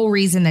that the whole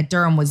reason that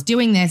Durham was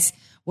doing this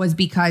was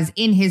because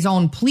in his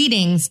own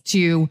pleadings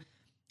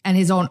and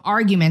his own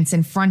arguments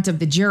in front of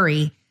the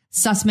jury,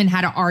 Sussman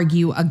had to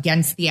argue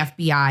against the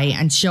FBI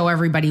and show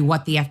everybody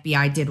what the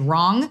FBI did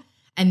wrong.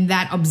 And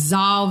that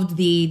absolved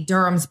the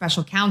Durham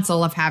special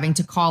counsel of having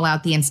to call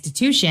out the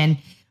institution,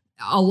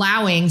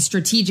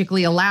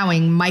 strategically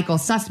allowing Michael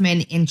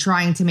Sussman, in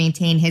trying to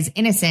maintain his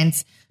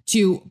innocence,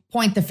 to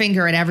point the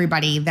finger at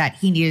everybody that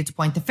he needed to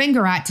point the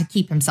finger at to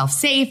keep himself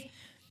safe.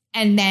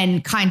 And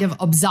then kind of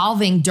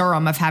absolving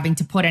Durham of having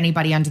to put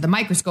anybody under the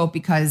microscope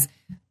because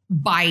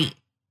by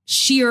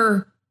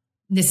sheer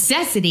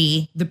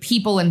necessity, the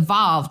people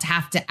involved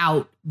have to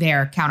out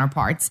their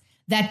counterparts.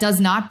 That does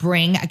not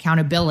bring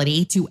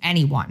accountability to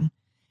anyone.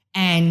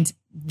 And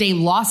they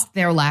lost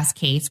their last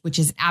case, which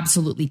is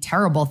absolutely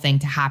terrible thing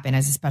to happen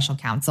as a special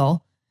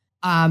counsel.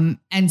 And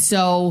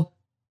so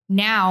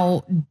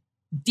now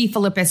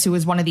DeFilippis, who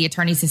is one of the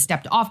attorneys, has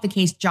stepped off the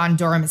case. John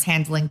Durham is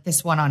handling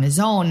this one on his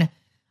own.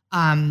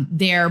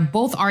 They're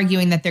both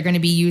arguing that they're going to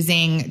be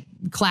using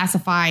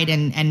classified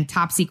and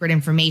top secret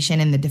information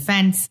in the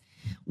defense.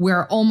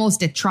 We're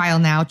almost at trial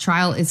now.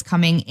 Trial is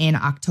coming in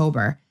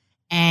October.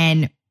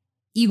 And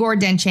Igor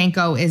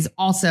Danchenko is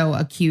also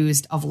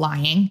accused of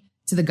lying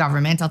to the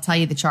government. I'll tell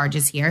you the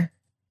charges here.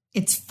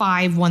 It's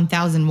 5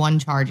 1001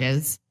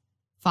 charges,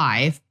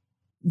 5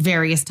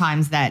 various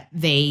times that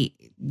they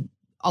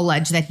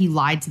allege that he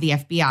lied to the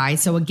FBI.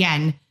 So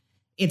again,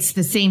 it's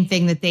the same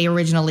thing that they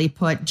originally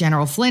put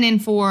General Flynn in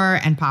for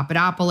and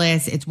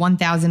Papadopoulos. It's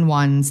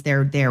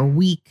 1001s. They're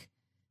weak.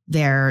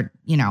 They're,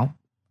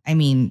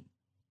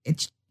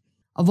 it's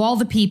of all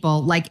the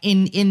people, like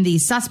in the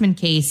Sussman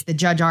case, the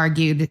judge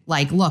argued,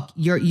 like, look,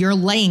 you're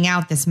laying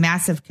out this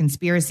massive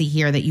conspiracy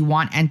here that you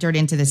want entered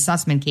into the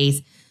Sussman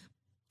case.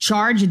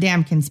 Charge a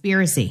damn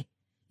conspiracy.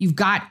 You've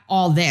got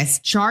all this.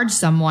 Charge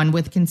someone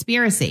with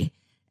conspiracy.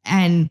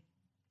 And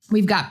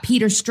we've got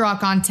Peter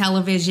Strzok on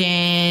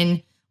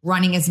television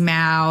running his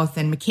mouth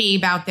and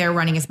McCabe out there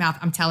running his mouth.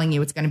 I'm telling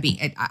you, it's going to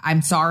be,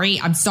 I'm sorry.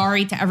 I'm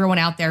sorry to everyone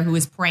out there who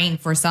is praying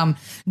for some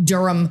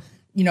Durham,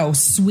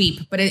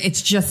 sweep, but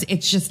it's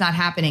just not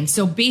happening.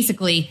 So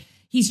basically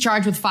he's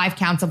charged with 5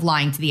 counts of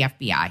lying to the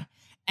FBI.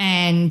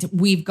 And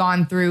we've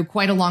gone through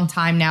quite a long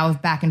time now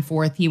of back and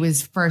forth. He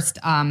was first,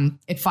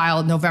 it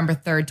filed November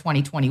 3rd,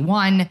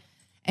 2021.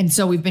 And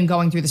so we've been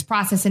going through this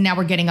process and now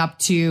we're getting up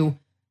to,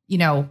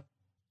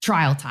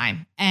 trial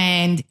time.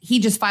 And he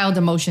just filed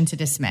a motion to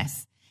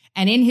dismiss.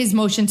 And in his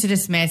motion to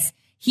dismiss,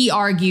 he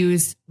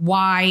argues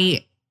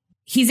why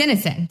he's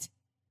innocent.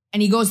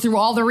 And he goes through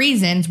all the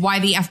reasons why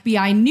the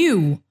FBI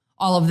knew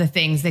all of the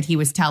things that he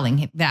was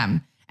telling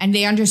them. And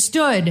they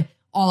understood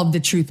all of the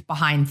truth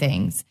behind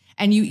things.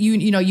 And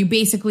you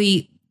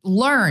basically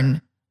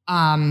learn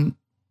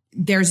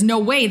there's no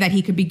way that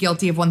he could be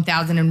guilty of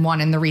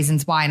 1001 and the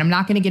reasons why. And I'm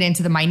not going to get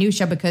into the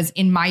minutia because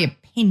in my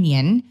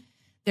opinion,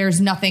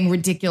 there's nothing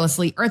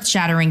ridiculously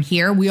earth-shattering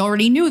here. We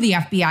already knew the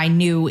FBI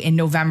knew in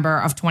November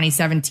of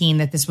 2017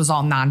 that this was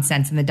all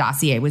nonsense and the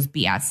dossier was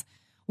BS.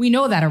 We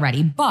know that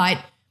already. But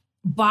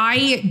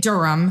by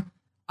Durham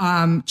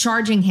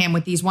charging him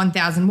with these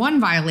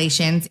 1001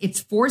 violations, it's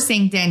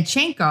forcing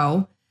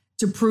Danchenko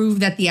to prove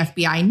that the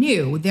FBI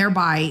knew,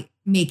 thereby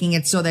making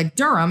it so that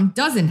Durham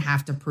doesn't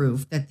have to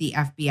prove that the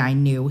FBI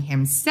knew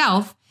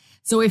himself.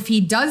 So if he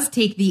does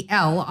take the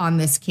L on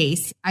this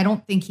case, I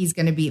don't think he's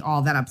going to be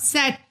all that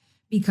upset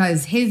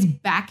because his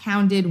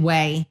backhanded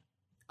way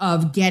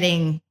of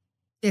getting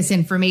this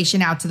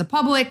information out to the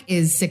public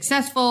is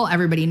successful.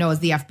 Everybody knows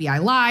the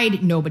FBI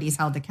lied. Nobody's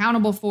held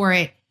accountable for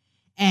it.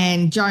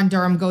 And John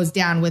Durham goes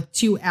down with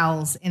 2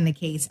 L's in the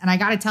case. And I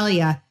got to tell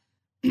you,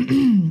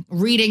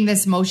 reading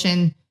this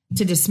motion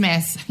to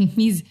dismiss,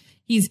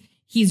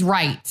 he's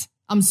right.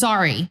 I'm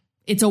sorry.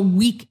 It's a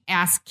weak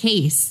ass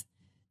case.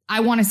 I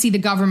want to see the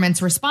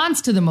government's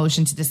response to the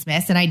motion to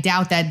dismiss. And I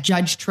doubt that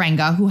Judge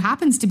Trenga, who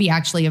happens to be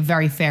actually a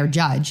very fair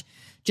judge,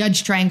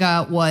 Judge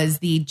Trenga was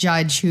the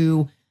judge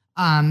who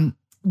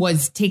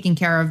was taking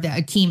care of the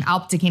Akeem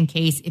Alptekin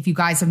case. If you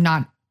guys have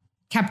not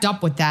kept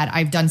up with that,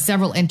 I've done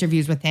several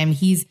interviews with him.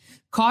 He's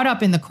caught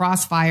up in the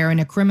crossfire in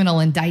a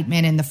criminal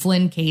indictment in the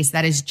Flynn case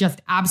that is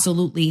just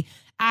absolutely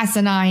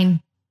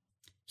asinine.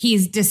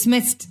 He's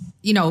dismissed,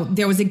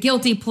 there was a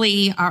guilty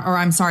plea,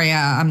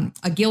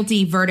 a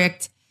guilty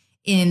verdict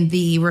in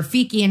the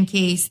Rafikian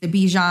case, the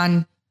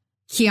Bijan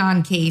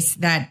Kian case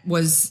that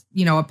was,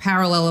 a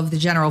parallel of the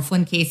General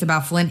Flynn case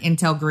about Flynn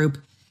Intel Group.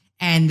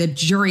 And the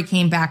jury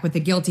came back with a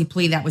guilty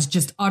plea that was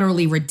just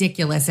utterly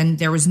ridiculous. And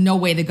there was no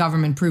way the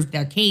government proved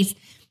their case.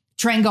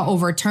 Trenga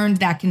overturned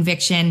that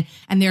conviction.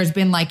 And there's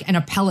been like an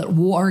appellate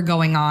war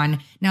going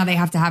on. Now they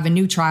have to have a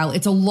new trial.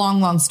 It's a long,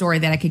 long story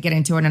that I could get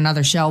into in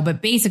another show.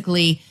 But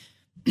basically,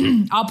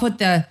 I'll put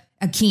the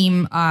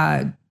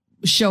Akeem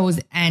shows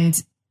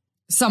and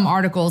some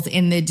articles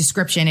in the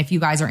description if you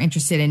guys are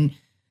interested in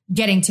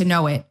getting to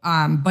know it.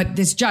 But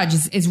this judge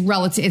is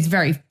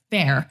very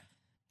fair.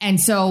 And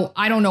so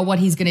I don't know what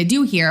he's going to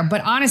do here.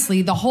 But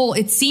honestly,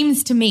 it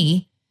seems to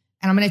me,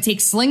 and I'm going to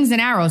take slings and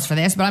arrows for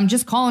this, but I'm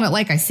just calling it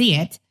like I see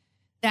it,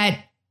 that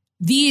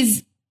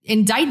these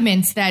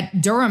indictments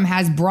that Durham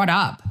has brought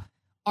up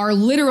are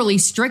literally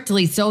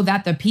strictly so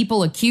that the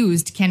people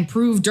accused can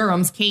prove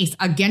Durham's case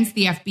against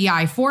the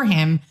FBI for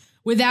him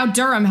without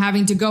Durham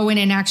having to go in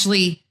and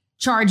actually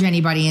charge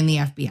anybody in the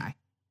FBI.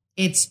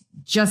 It's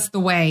just the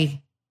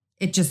way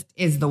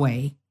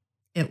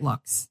it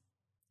looks.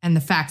 And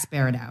the facts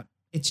bear it out.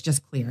 It's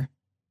just clear.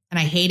 And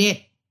I hate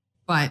it,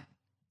 but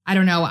I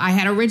don't know. I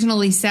had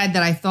originally said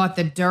that I thought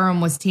that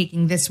Durham was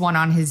taking this one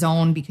on his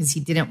own because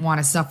he didn't want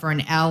to suffer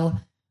an L.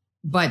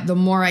 But the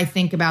more I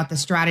think about the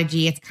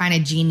strategy, it's kind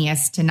of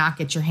genius to not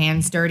get your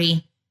hands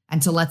dirty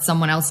and to let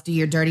someone else do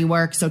your dirty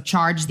work. So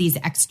charge these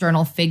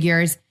external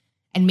figures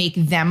and make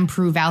them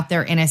prove out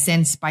their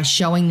innocence by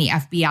showing the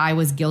FBI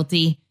was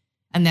guilty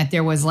and that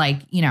there was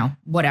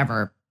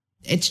whatever.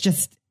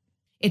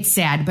 It's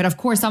sad. But of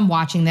course, I'm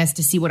watching this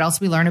to see what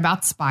else we learn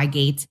about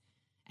Spygate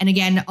And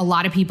again, a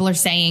lot of people are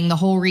saying the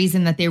whole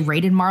reason that they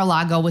raided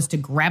Mar-a-Lago was to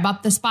grab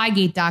up the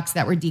Spygate docs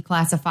that were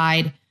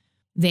declassified.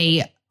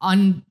 They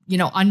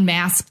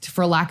unmasked,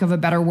 for lack of a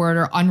better word,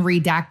 or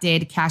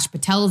unredacted Kash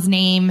Patel's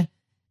name.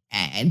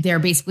 And they're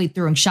basically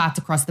throwing shots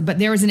across but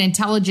there is an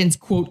intelligence,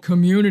 quote,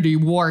 community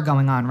war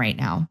going on right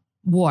now.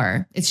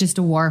 War. It's just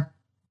a war.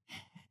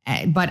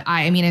 But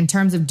I mean, in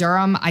terms of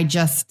Durham,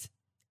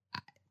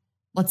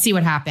 let's see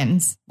what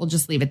happens. We'll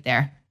just leave it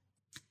there.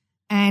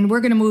 And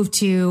we're going to move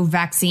to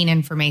vaccine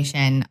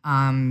information.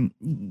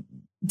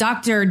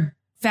 Dr.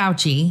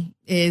 Fauci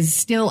is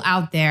still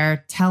out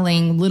there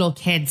telling little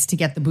kids to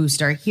get the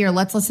booster. Here,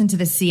 let's listen to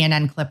the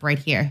CNN clip right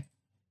here.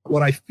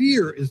 What I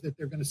fear is that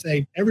they're going to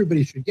say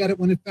everybody should get it,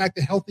 when in fact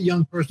a healthy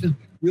young person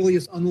really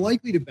is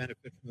unlikely to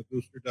benefit from a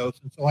booster dose.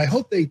 And so I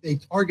hope they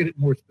target it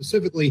more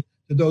specifically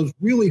to those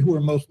really who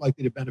are most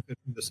likely to benefit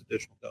from this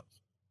additional dose.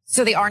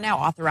 So they are now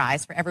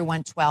authorized for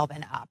everyone 12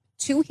 and up.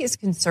 To his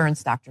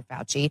concerns, Dr.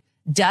 Fauci,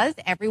 does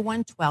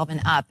everyone 12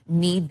 and up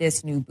need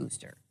this new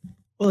booster?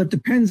 Well, it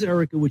depends,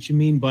 Erica, what you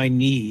mean by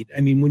need.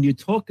 I mean, when you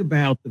talk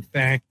about the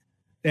fact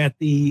that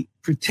the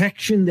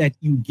protection that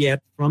you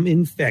get from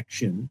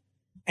infection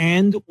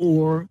and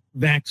or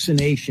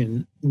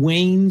vaccination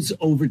wanes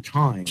over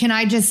time. Can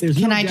I just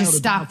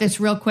stop this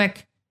real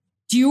quick?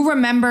 Do you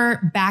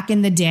remember back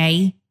in the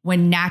day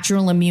when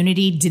natural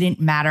immunity didn't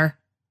matter?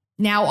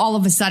 Now, all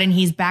of a sudden,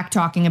 he's back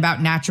talking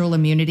about natural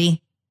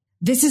immunity.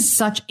 This is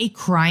such a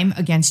crime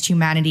against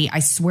humanity. I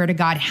swear to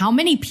God, how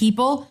many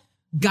people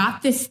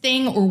got this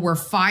thing or were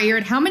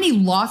fired? How many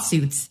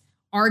lawsuits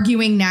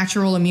arguing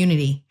natural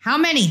immunity? How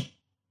many?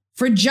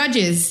 For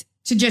judges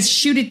to just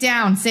shoot it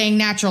down saying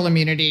natural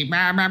immunity.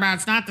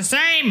 It's not the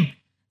same.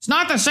 It's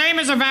not the same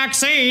as a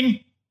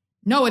vaccine.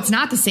 No, it's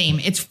not the same.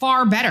 It's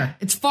far better.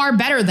 It's far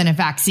better than a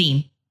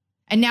vaccine.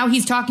 And now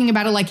he's talking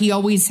about it like he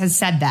always has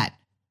said that.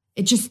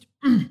 It just...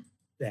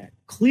 That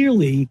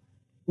clearly,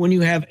 when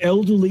you have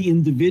elderly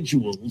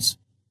individuals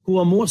who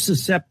are more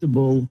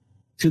susceptible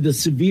to the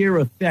severe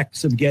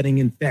effects of getting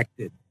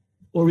infected,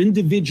 or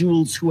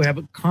individuals who have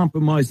a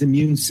compromised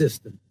immune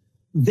system,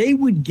 they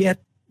would get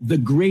the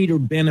greater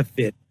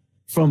benefit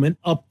from an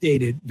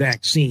updated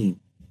vaccine.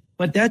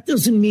 But that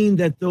doesn't mean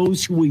that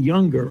those who are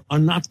younger are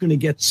not going to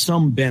get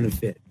some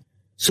benefit.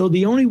 So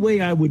the only way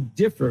I would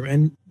differ,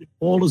 and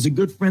Paul is a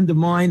good friend of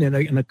mine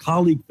and a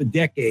colleague for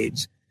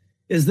decades,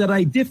 is that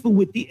I differ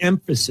with the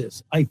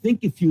emphasis. I think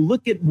if you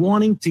look at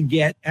wanting to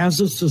get,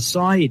 as a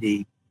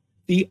society,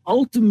 the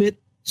ultimate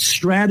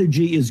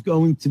strategy is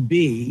going to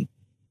be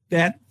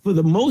that, for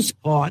the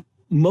most part,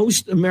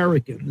 most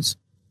Americans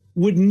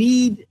would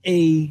need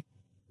a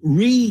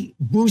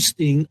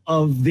reboosting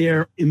of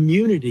their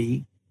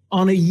immunity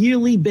on a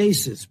yearly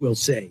basis, we'll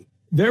say.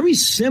 Very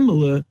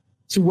similar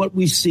to what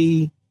we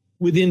see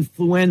with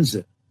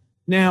influenza.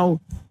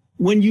 Now,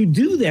 when you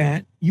do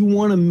that, you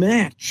want to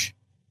match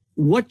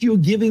what you're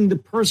giving the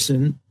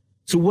person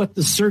to what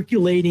the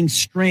circulating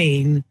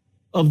strain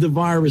of the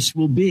virus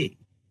will be.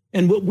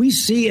 And what we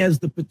see as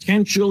the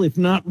potential, if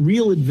not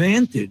real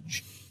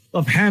advantage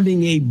of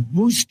having a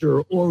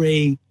booster or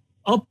a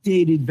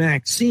updated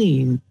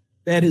vaccine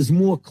that is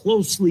more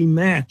closely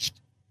matched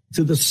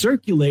to the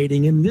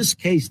circulating. In this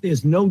case,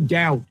 there's no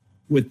doubt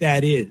what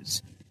that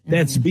is.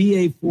 That's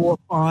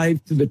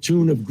BA.4/5 to the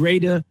tune of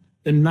greater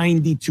than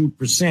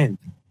 92%,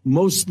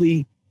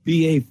 mostly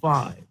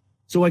BA.5.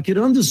 So I could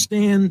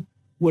understand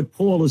what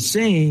Paul is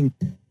saying,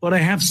 but I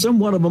have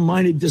somewhat of a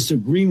minor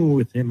disagreement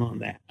with him on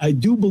that. I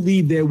do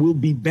believe there will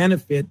be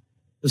benefit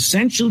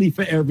essentially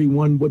for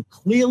everyone, but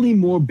clearly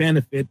more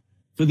benefit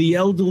for the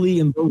elderly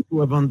and those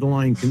who have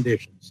underlying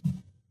conditions.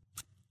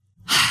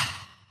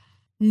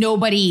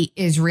 Nobody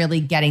is really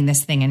getting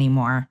this thing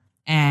anymore,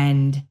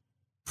 and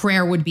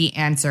prayer would be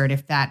answered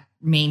if that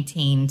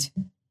maintained.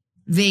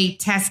 They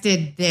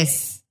tested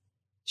this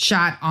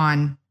shot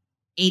on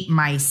 8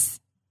 mice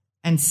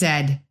and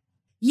said,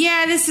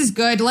 yeah, this is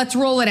good. Let's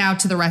roll it out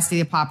to the rest of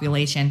the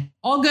population.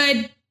 All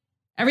good.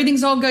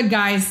 Everything's all good,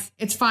 guys.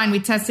 It's fine.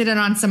 We tested it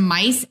on some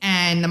mice,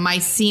 and the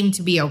mice seem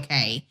to be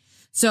okay.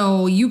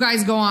 So you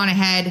guys go on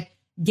ahead,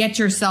 get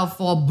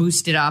yourself all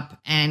boosted up,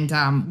 and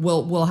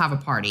we'll have a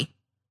party.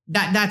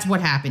 That's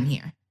what happened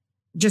here.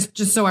 Just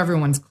so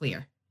everyone's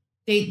clear.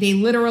 They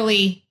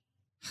literally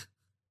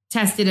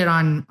tested it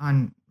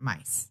on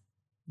mice.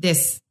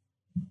 This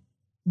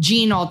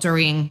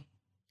gene-altering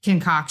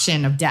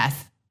concoction of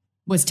death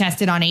was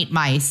tested on 8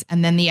 mice,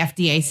 and then the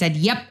FDA said,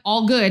 yep,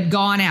 all good, go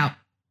on out.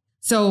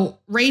 So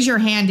raise your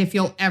hand if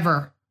you'll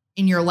ever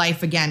in your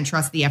life again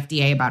trust the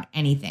FDA about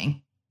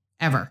anything,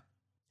 ever.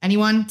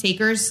 Anyone?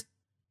 Takers?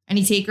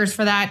 Any takers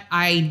for that?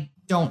 I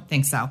don't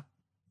think so.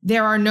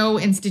 There are no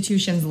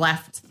institutions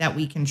left that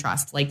we can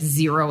trust, like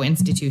 0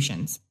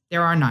 institutions.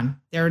 There are none.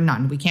 There are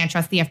none. We can't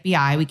trust the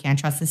FBI. We can't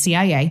trust the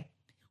CIA.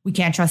 We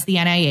can't trust the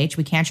NIH.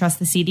 We can't trust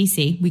the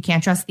CDC. We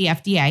can't trust the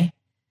FDA.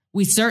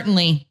 We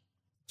certainly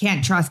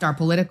can't trust our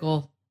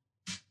political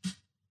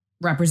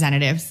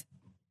representatives.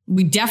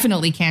 We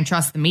definitely can't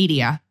trust the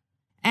media.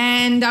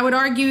 And I would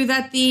argue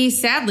that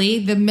sadly,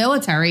 the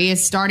military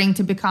is starting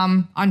to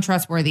become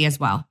untrustworthy as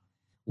well.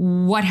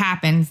 what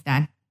happens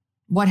then?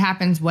 What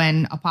happens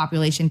when a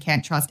population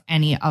can't trust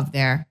any of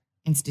their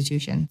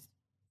institutions?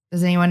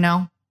 Does anyone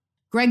know?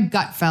 Greg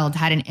Gutfeld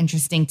had an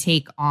interesting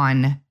take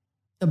on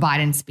the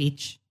Biden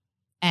speech.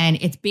 And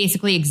it's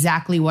basically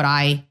exactly what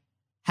I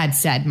had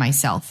said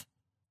myself.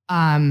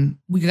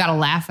 We got to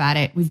laugh at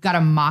it. We've got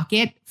to mock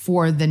it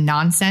for the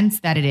nonsense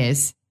that it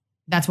is.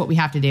 That's what we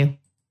have to do.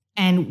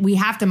 And we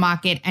have to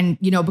mock it. And,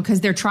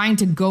 because they're trying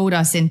to goad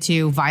us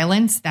into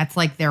violence. That's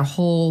like their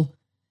whole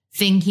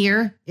thing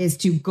here, is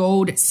to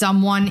goad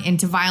someone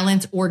into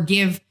violence or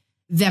give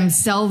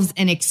themselves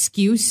an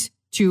excuse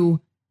to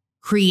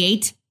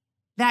create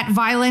that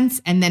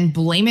violence and then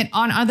blame it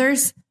on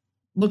others.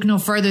 Look no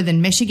further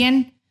than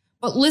Michigan.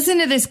 But listen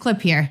to this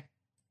clip here.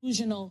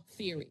 Delusional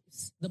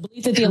theories, the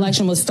belief that the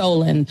election was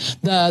stolen,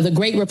 the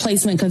great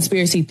replacement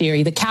conspiracy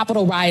theory, the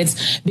Capitol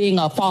riots being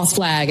a false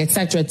flag, et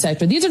cetera, et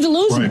cetera. These are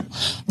delusional.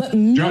 Right. But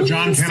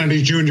John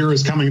Kennedy Jr.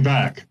 is coming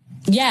back.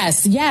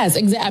 Yes.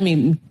 I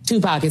mean,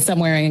 Tupac is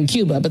somewhere in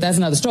Cuba, but that's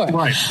another story.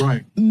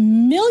 Right.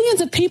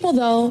 Millions of people,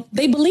 though,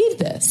 they believe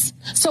this.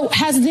 So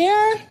has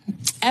there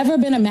ever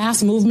been a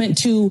mass movement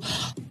to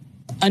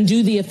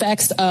undo the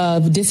effects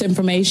of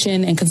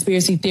disinformation and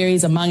conspiracy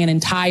theories among an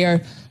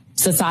entire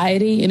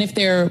society? And if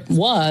there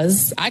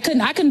was, I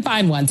couldn't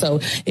find one. So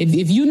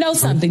if you know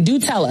something, do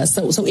tell us.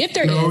 So if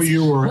there is, no,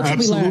 you are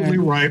absolutely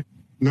right.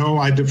 No,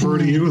 I defer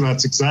to you.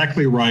 That's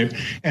exactly right.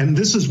 And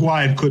this is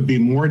why it could be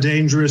more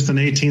dangerous than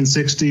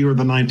 1860 or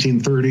the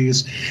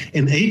 1930s.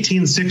 In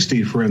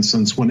 1860, for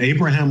instance, when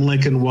Abraham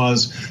Lincoln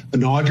was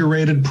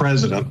inaugurated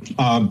president,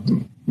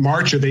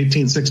 March of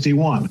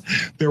 1861,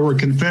 there were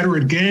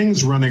Confederate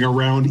gangs running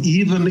around,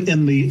 even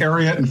in the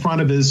area in front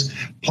of his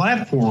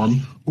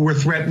platform, who were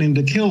threatening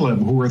to kill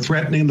him, who were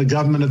threatening the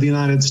government of the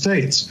United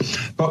States.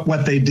 But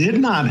what they did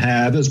not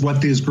have is what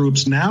these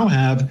groups now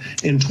have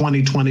in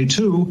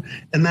 2022,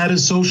 and that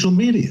is social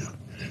media.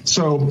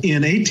 So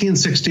in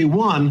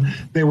 1861,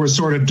 they were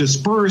sort of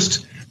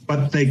dispersed,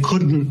 but they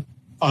couldn't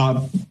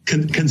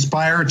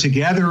conspire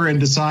together and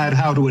decide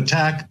how to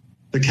attack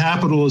the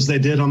Capitol as they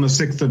did on the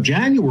 6th of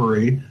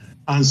January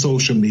on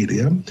social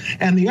media.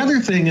 And the other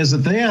thing is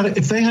that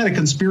if they had a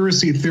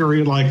conspiracy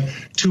theory like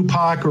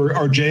Tupac or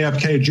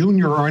JFK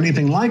Jr. or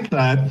anything like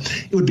that,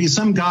 it would be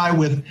some guy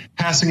with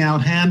passing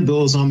out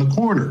handbills on the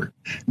corner.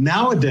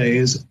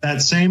 Nowadays,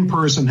 that same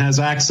person has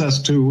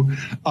access to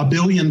 1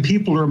 billion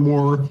people or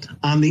more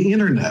on the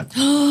internet.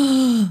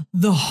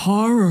 The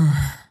horror.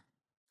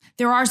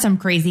 There are some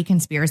crazy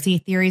conspiracy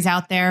theories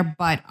out there,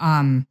 but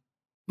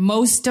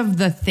most of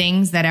the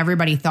things that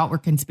everybody thought were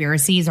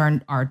conspiracies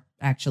are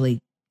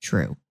actually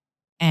true.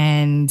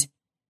 And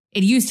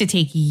it used to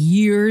take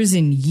years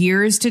and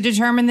years to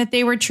determine that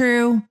they were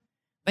true,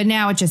 but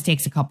now it just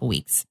takes a couple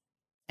weeks.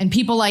 And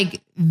people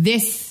like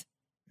this.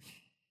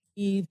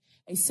 A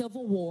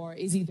civil war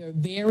is either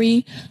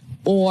very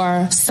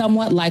or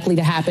somewhat likely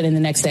to happen in the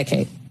next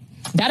decade.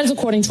 That is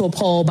according to a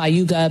poll by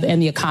YouGov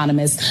and The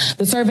Economist.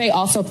 The survey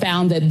also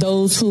found that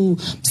those who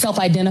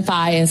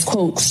self-identify as,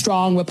 quote,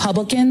 strong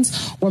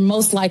Republicans were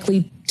most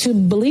likely to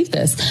believe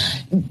this.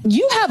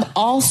 You have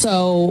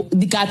also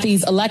got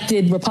these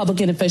elected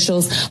Republican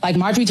officials like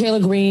Marjorie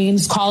Taylor Greene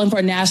calling for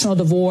a national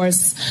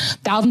divorce.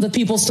 Thousands of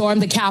people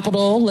stormed the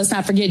Capitol. Let's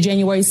not forget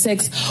January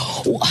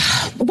 6th.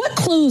 What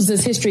clues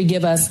does history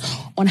give us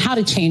on how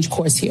to change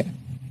course here?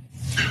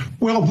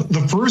 Well,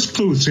 the first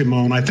clue,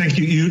 Simone, I think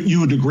you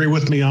would agree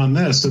with me on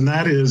this, and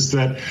that is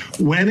that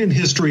when in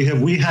history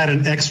have we had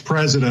an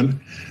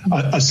ex-president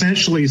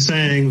essentially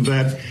saying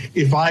that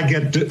if I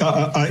get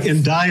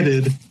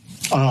indicted,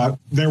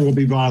 there will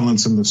be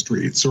violence in the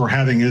streets, or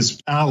having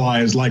his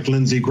allies like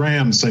Lindsey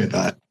Graham say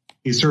that?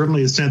 He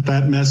certainly has sent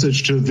that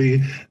message to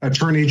the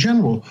Attorney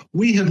General.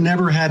 We have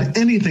never had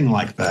anything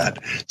like that.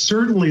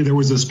 Certainly there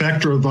was a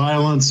specter of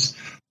violence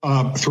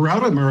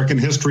throughout American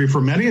history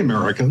for many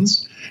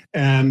Americans.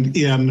 And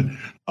in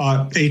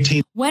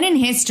when in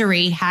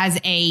history has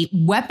a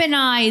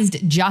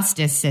weaponized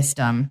justice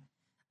system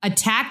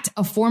attacked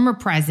a former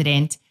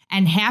president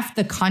and half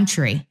the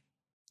country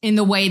in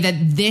the way that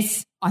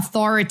this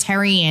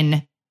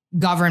authoritarian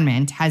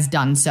government has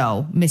done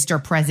so,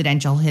 Mr.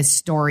 Presidential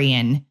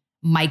Historian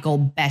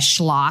Michael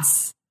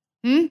Beschloss?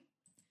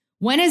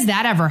 When has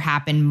that ever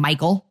happened,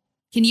 Michael?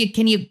 Can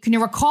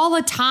you recall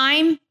a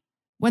time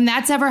when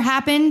that's ever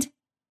happened?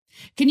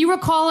 Can you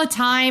recall a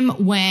time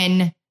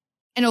when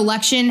an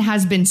election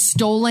has been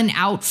stolen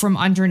out from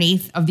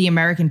underneath of the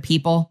American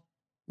people,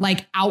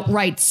 like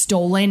outright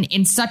stolen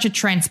in such a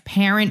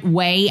transparent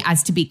way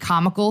as to be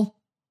comical,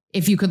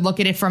 if you could look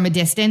at it from a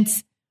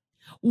distance?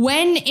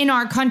 When in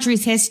our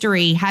country's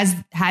history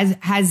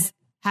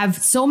have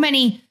so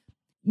many,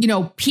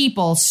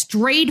 people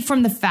strayed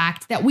from the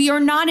fact that we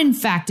are not, in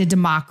fact, a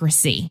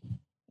democracy?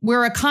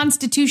 We're a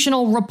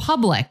constitutional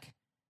republic.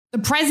 The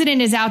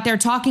president is out there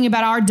talking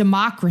about our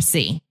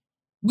democracy.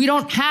 We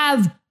don't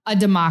have a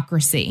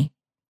democracy.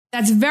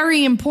 That's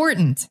very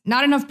important.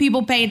 Not enough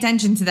people pay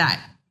attention to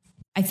that.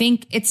 I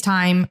think it's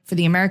time for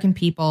the American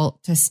people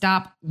to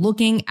stop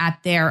looking at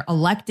their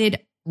elected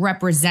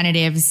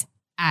representatives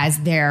as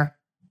their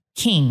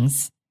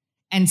kings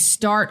and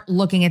start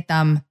looking at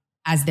them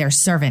as their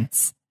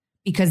servants,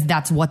 because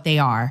that's what they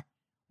are.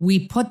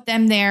 We put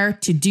them there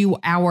to do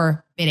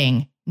our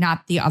bidding,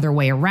 not the other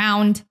way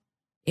around.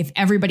 If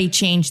everybody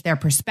changed their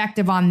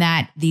perspective on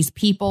that, these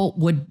people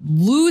would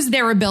lose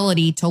their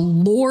ability to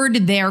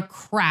lord their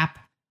crap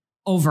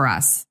over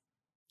us.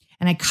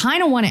 And I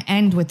kind of want to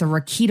end with a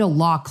Rakita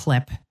Law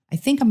clip. I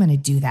think I'm going to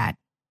do that.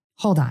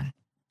 Hold on.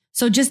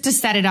 So just to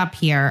set it up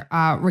here,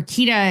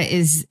 Rakita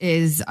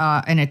is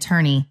an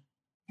attorney,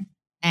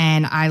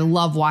 and I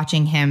love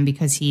watching him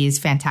because he is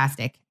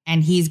fantastic.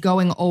 And he's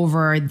going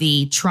over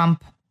the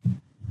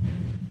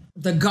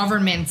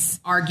government's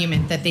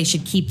argument that they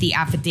should keep the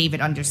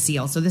affidavit under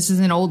seal. So this is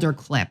an older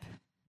clip.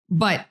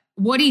 But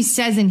what he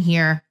says in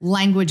here,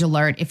 language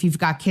alert, if you've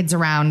got kids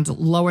around,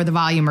 lower the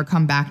volume or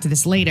come back to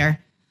this later.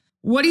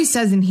 What he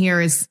says in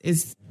here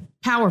is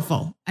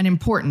powerful and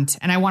important,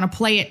 and I want to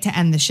play it to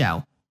end the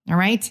show. All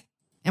right?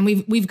 And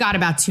we've got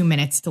about 2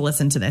 minutes to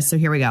listen to this. So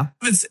here we go.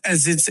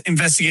 As its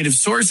investigative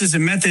sources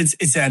and methods,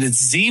 it's at its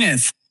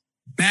zenith.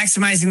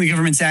 Maximizing the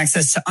government's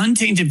access to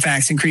untainted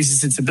facts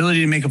increases its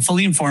ability to make a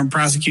fully informed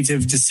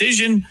prosecutive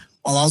decision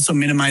while also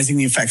minimizing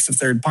the effects of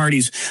third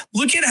parties.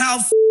 Look at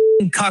how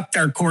cucked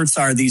our courts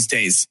are these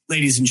days,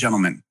 ladies and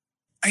gentlemen.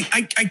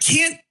 I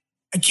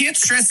can't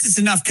stress this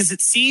enough because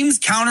it seems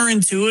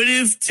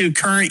counterintuitive to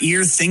current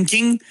year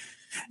thinking.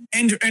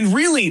 And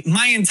really,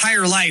 my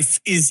entire life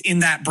is in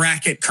that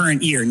bracket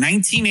current year,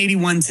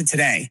 1981 to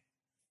today.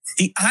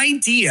 The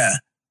idea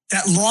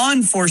that law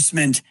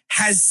enforcement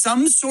has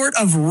some sort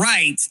of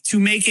right to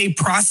make a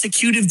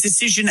prosecutive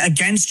decision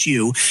against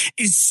you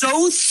is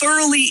so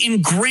thoroughly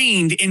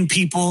ingrained in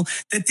people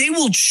that they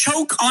will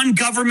choke on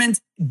government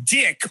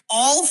dick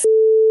all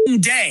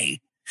day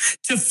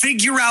to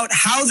figure out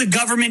how the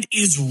government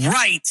is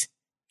right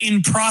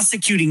in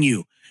prosecuting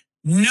you.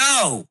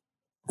 No,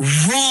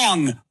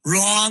 wrong,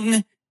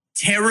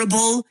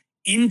 terrible,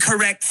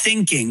 incorrect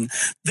thinking.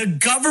 The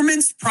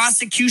government's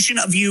prosecution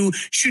of you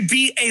should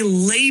be a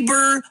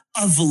labor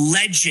of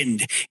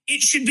legend.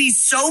 It should be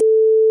so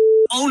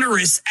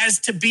onerous as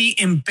to be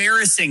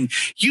embarrassing.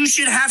 You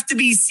should have to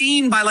be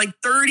seen by like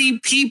 30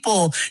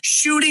 people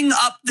shooting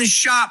up the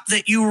shop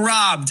that you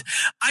robbed.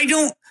 I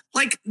don't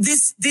like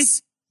this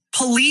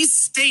police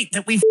state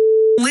that we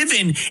live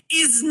in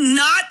is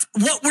not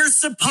what we're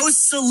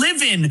supposed to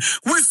live in.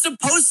 We're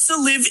supposed to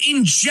live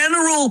in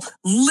general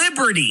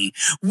liberty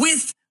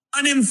with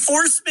an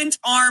enforcement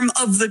arm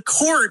of the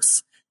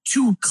courts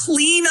to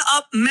clean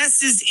up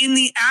messes in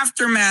the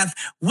aftermath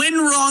when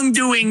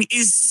wrongdoing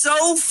is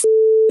so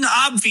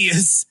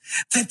obvious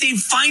that they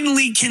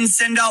finally can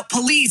send out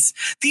police.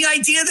 The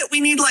idea that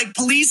we need like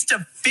police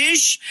to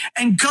fish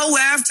and go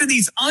after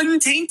these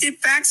untainted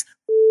facts,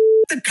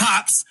 the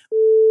cops,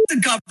 the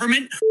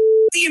government,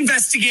 the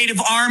investigative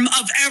arm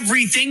of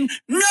everything.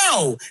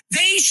 No,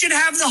 they should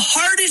have the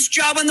hardest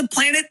job on the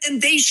planet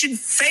and they should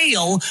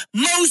fail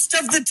most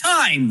of the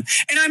time.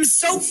 And I'm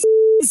so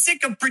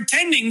sick of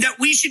pretending that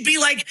we should be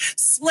like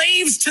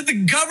slaves to the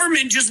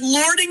government just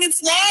lording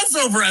its laws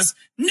over us.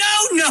 No.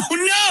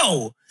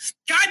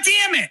 God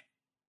damn it.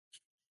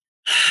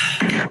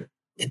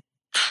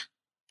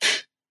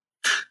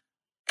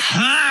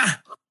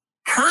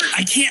 Hurt.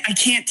 I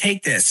can't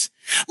take this.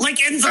 Like,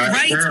 and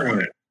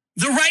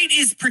the right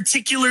is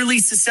particularly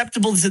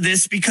susceptible to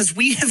this because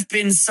we have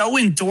been so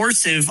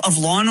endorsive of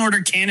law and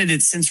order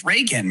candidates since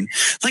Reagan.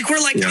 Like,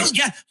 we're like, yes. Oh,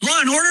 yeah, law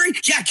and order?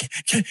 Yeah,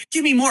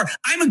 give me more.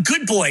 I'm a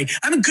good boy.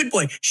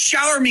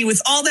 Shower me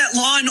with all that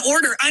law and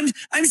order. I'm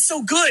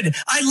so good.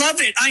 I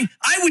love it. I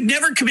would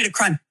never commit a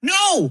crime.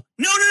 No.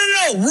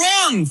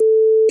 Wrong.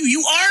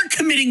 You are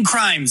committing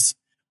crimes.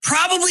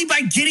 Probably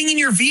by getting in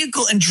your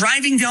vehicle and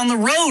driving down the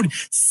road.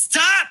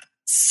 Stop.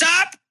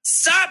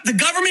 The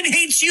government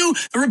hates you.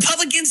 The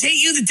Republicans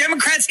hate you. The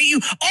Democrats hate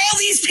you. All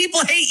these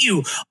people hate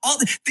you.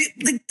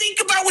 Think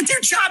about what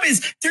their job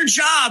is. Their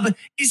job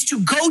is to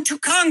go to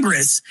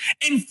Congress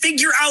and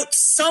figure out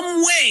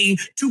some way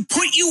to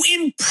put you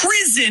in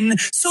prison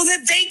so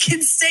that they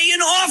can stay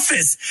in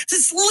office.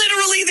 That's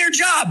literally their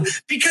job.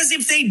 Because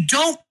if they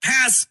don't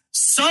pass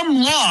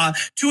some law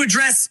to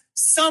address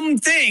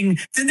something,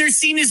 then they're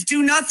seen as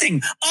do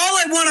nothing. All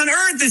I want on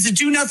earth is a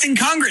do nothing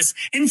Congress.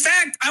 In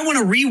fact, I want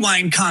to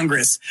rewind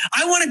Congress.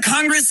 I want a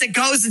Congress that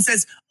goes and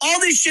says, all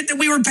this shit that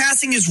we were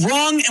passing is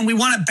wrong and we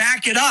want to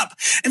back it up.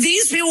 And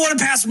these people want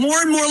to pass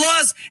more and more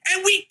laws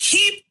and we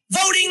keep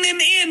voting them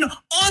in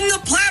on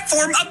the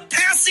platform of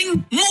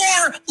passing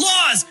more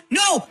laws.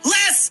 No,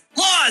 less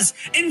laws.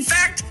 In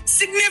fact,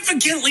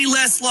 significantly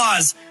less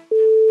laws.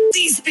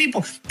 These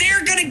people,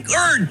 they're going to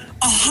earn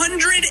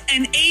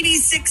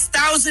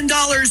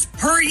 $186,000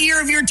 per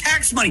year of your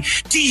tax money.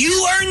 Do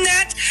you earn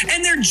that?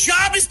 And their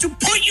job is to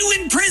put you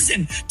in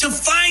prison, to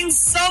find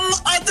some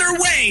other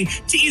way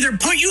to either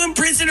put you in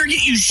prison or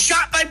get you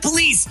shot by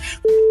police.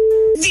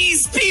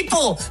 These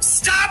people,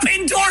 stop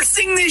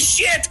endorsing this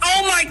shit.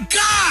 Oh my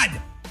God.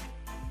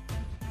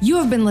 You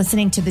have been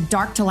listening to the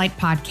Dark to Light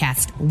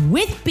podcast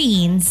with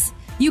Beans.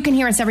 You can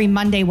hear us every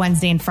Monday,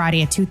 Wednesday, and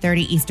Friday at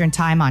 2:30 Eastern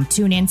Time on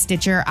TuneIn,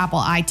 Stitcher, Apple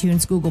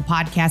iTunes, Google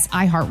Podcasts,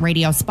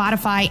 iHeartRadio,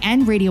 Spotify,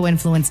 and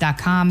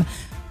RadioInfluence.com.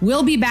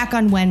 We'll be back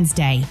on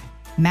Wednesday.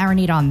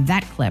 Marinate on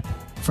that clip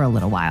for a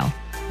little while.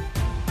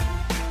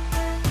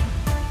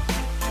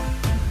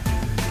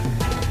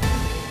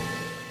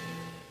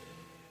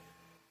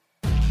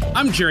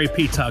 I'm Jerry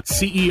P. Tuck,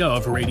 CEO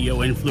of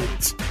Radio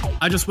Influence.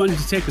 I just wanted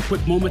to take a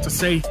quick moment to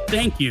say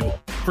thank you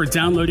for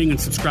downloading and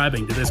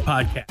subscribing to this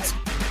podcast.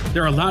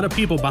 There are a lot of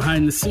people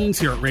behind the scenes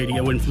here at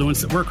Radio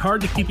Influence that work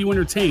hard to keep you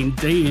entertained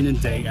day in and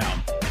day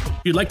out. If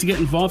you'd like to get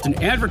involved and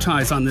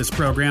advertise on this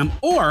program,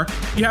 or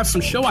you have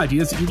some show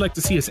ideas that you'd like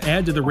to see us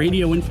add to the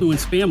Radio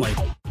Influence family,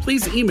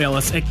 please email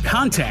us at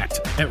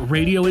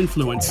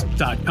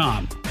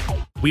contact@radioinfluence.com.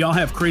 We all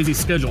have crazy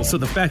schedules, so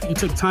the fact that you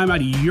took time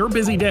out of your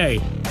busy day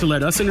to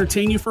let us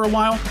entertain you for a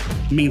while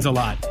means a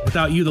lot.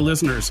 Without you, the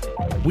listeners,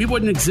 we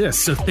wouldn't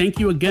exist, so thank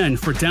you again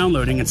for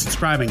downloading and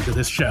subscribing to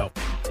this show.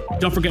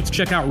 Don't forget to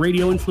check out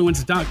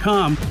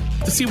radioinfluence.com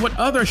to see what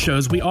other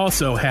shows we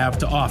also have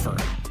to offer.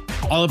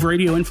 All of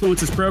Radio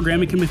Influence's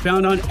programming can be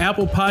found on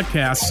Apple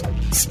Podcasts,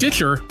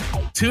 Stitcher,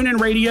 TuneIn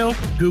Radio,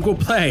 Google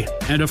Play,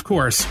 and of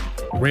course,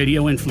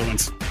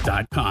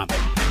 radioinfluence.com.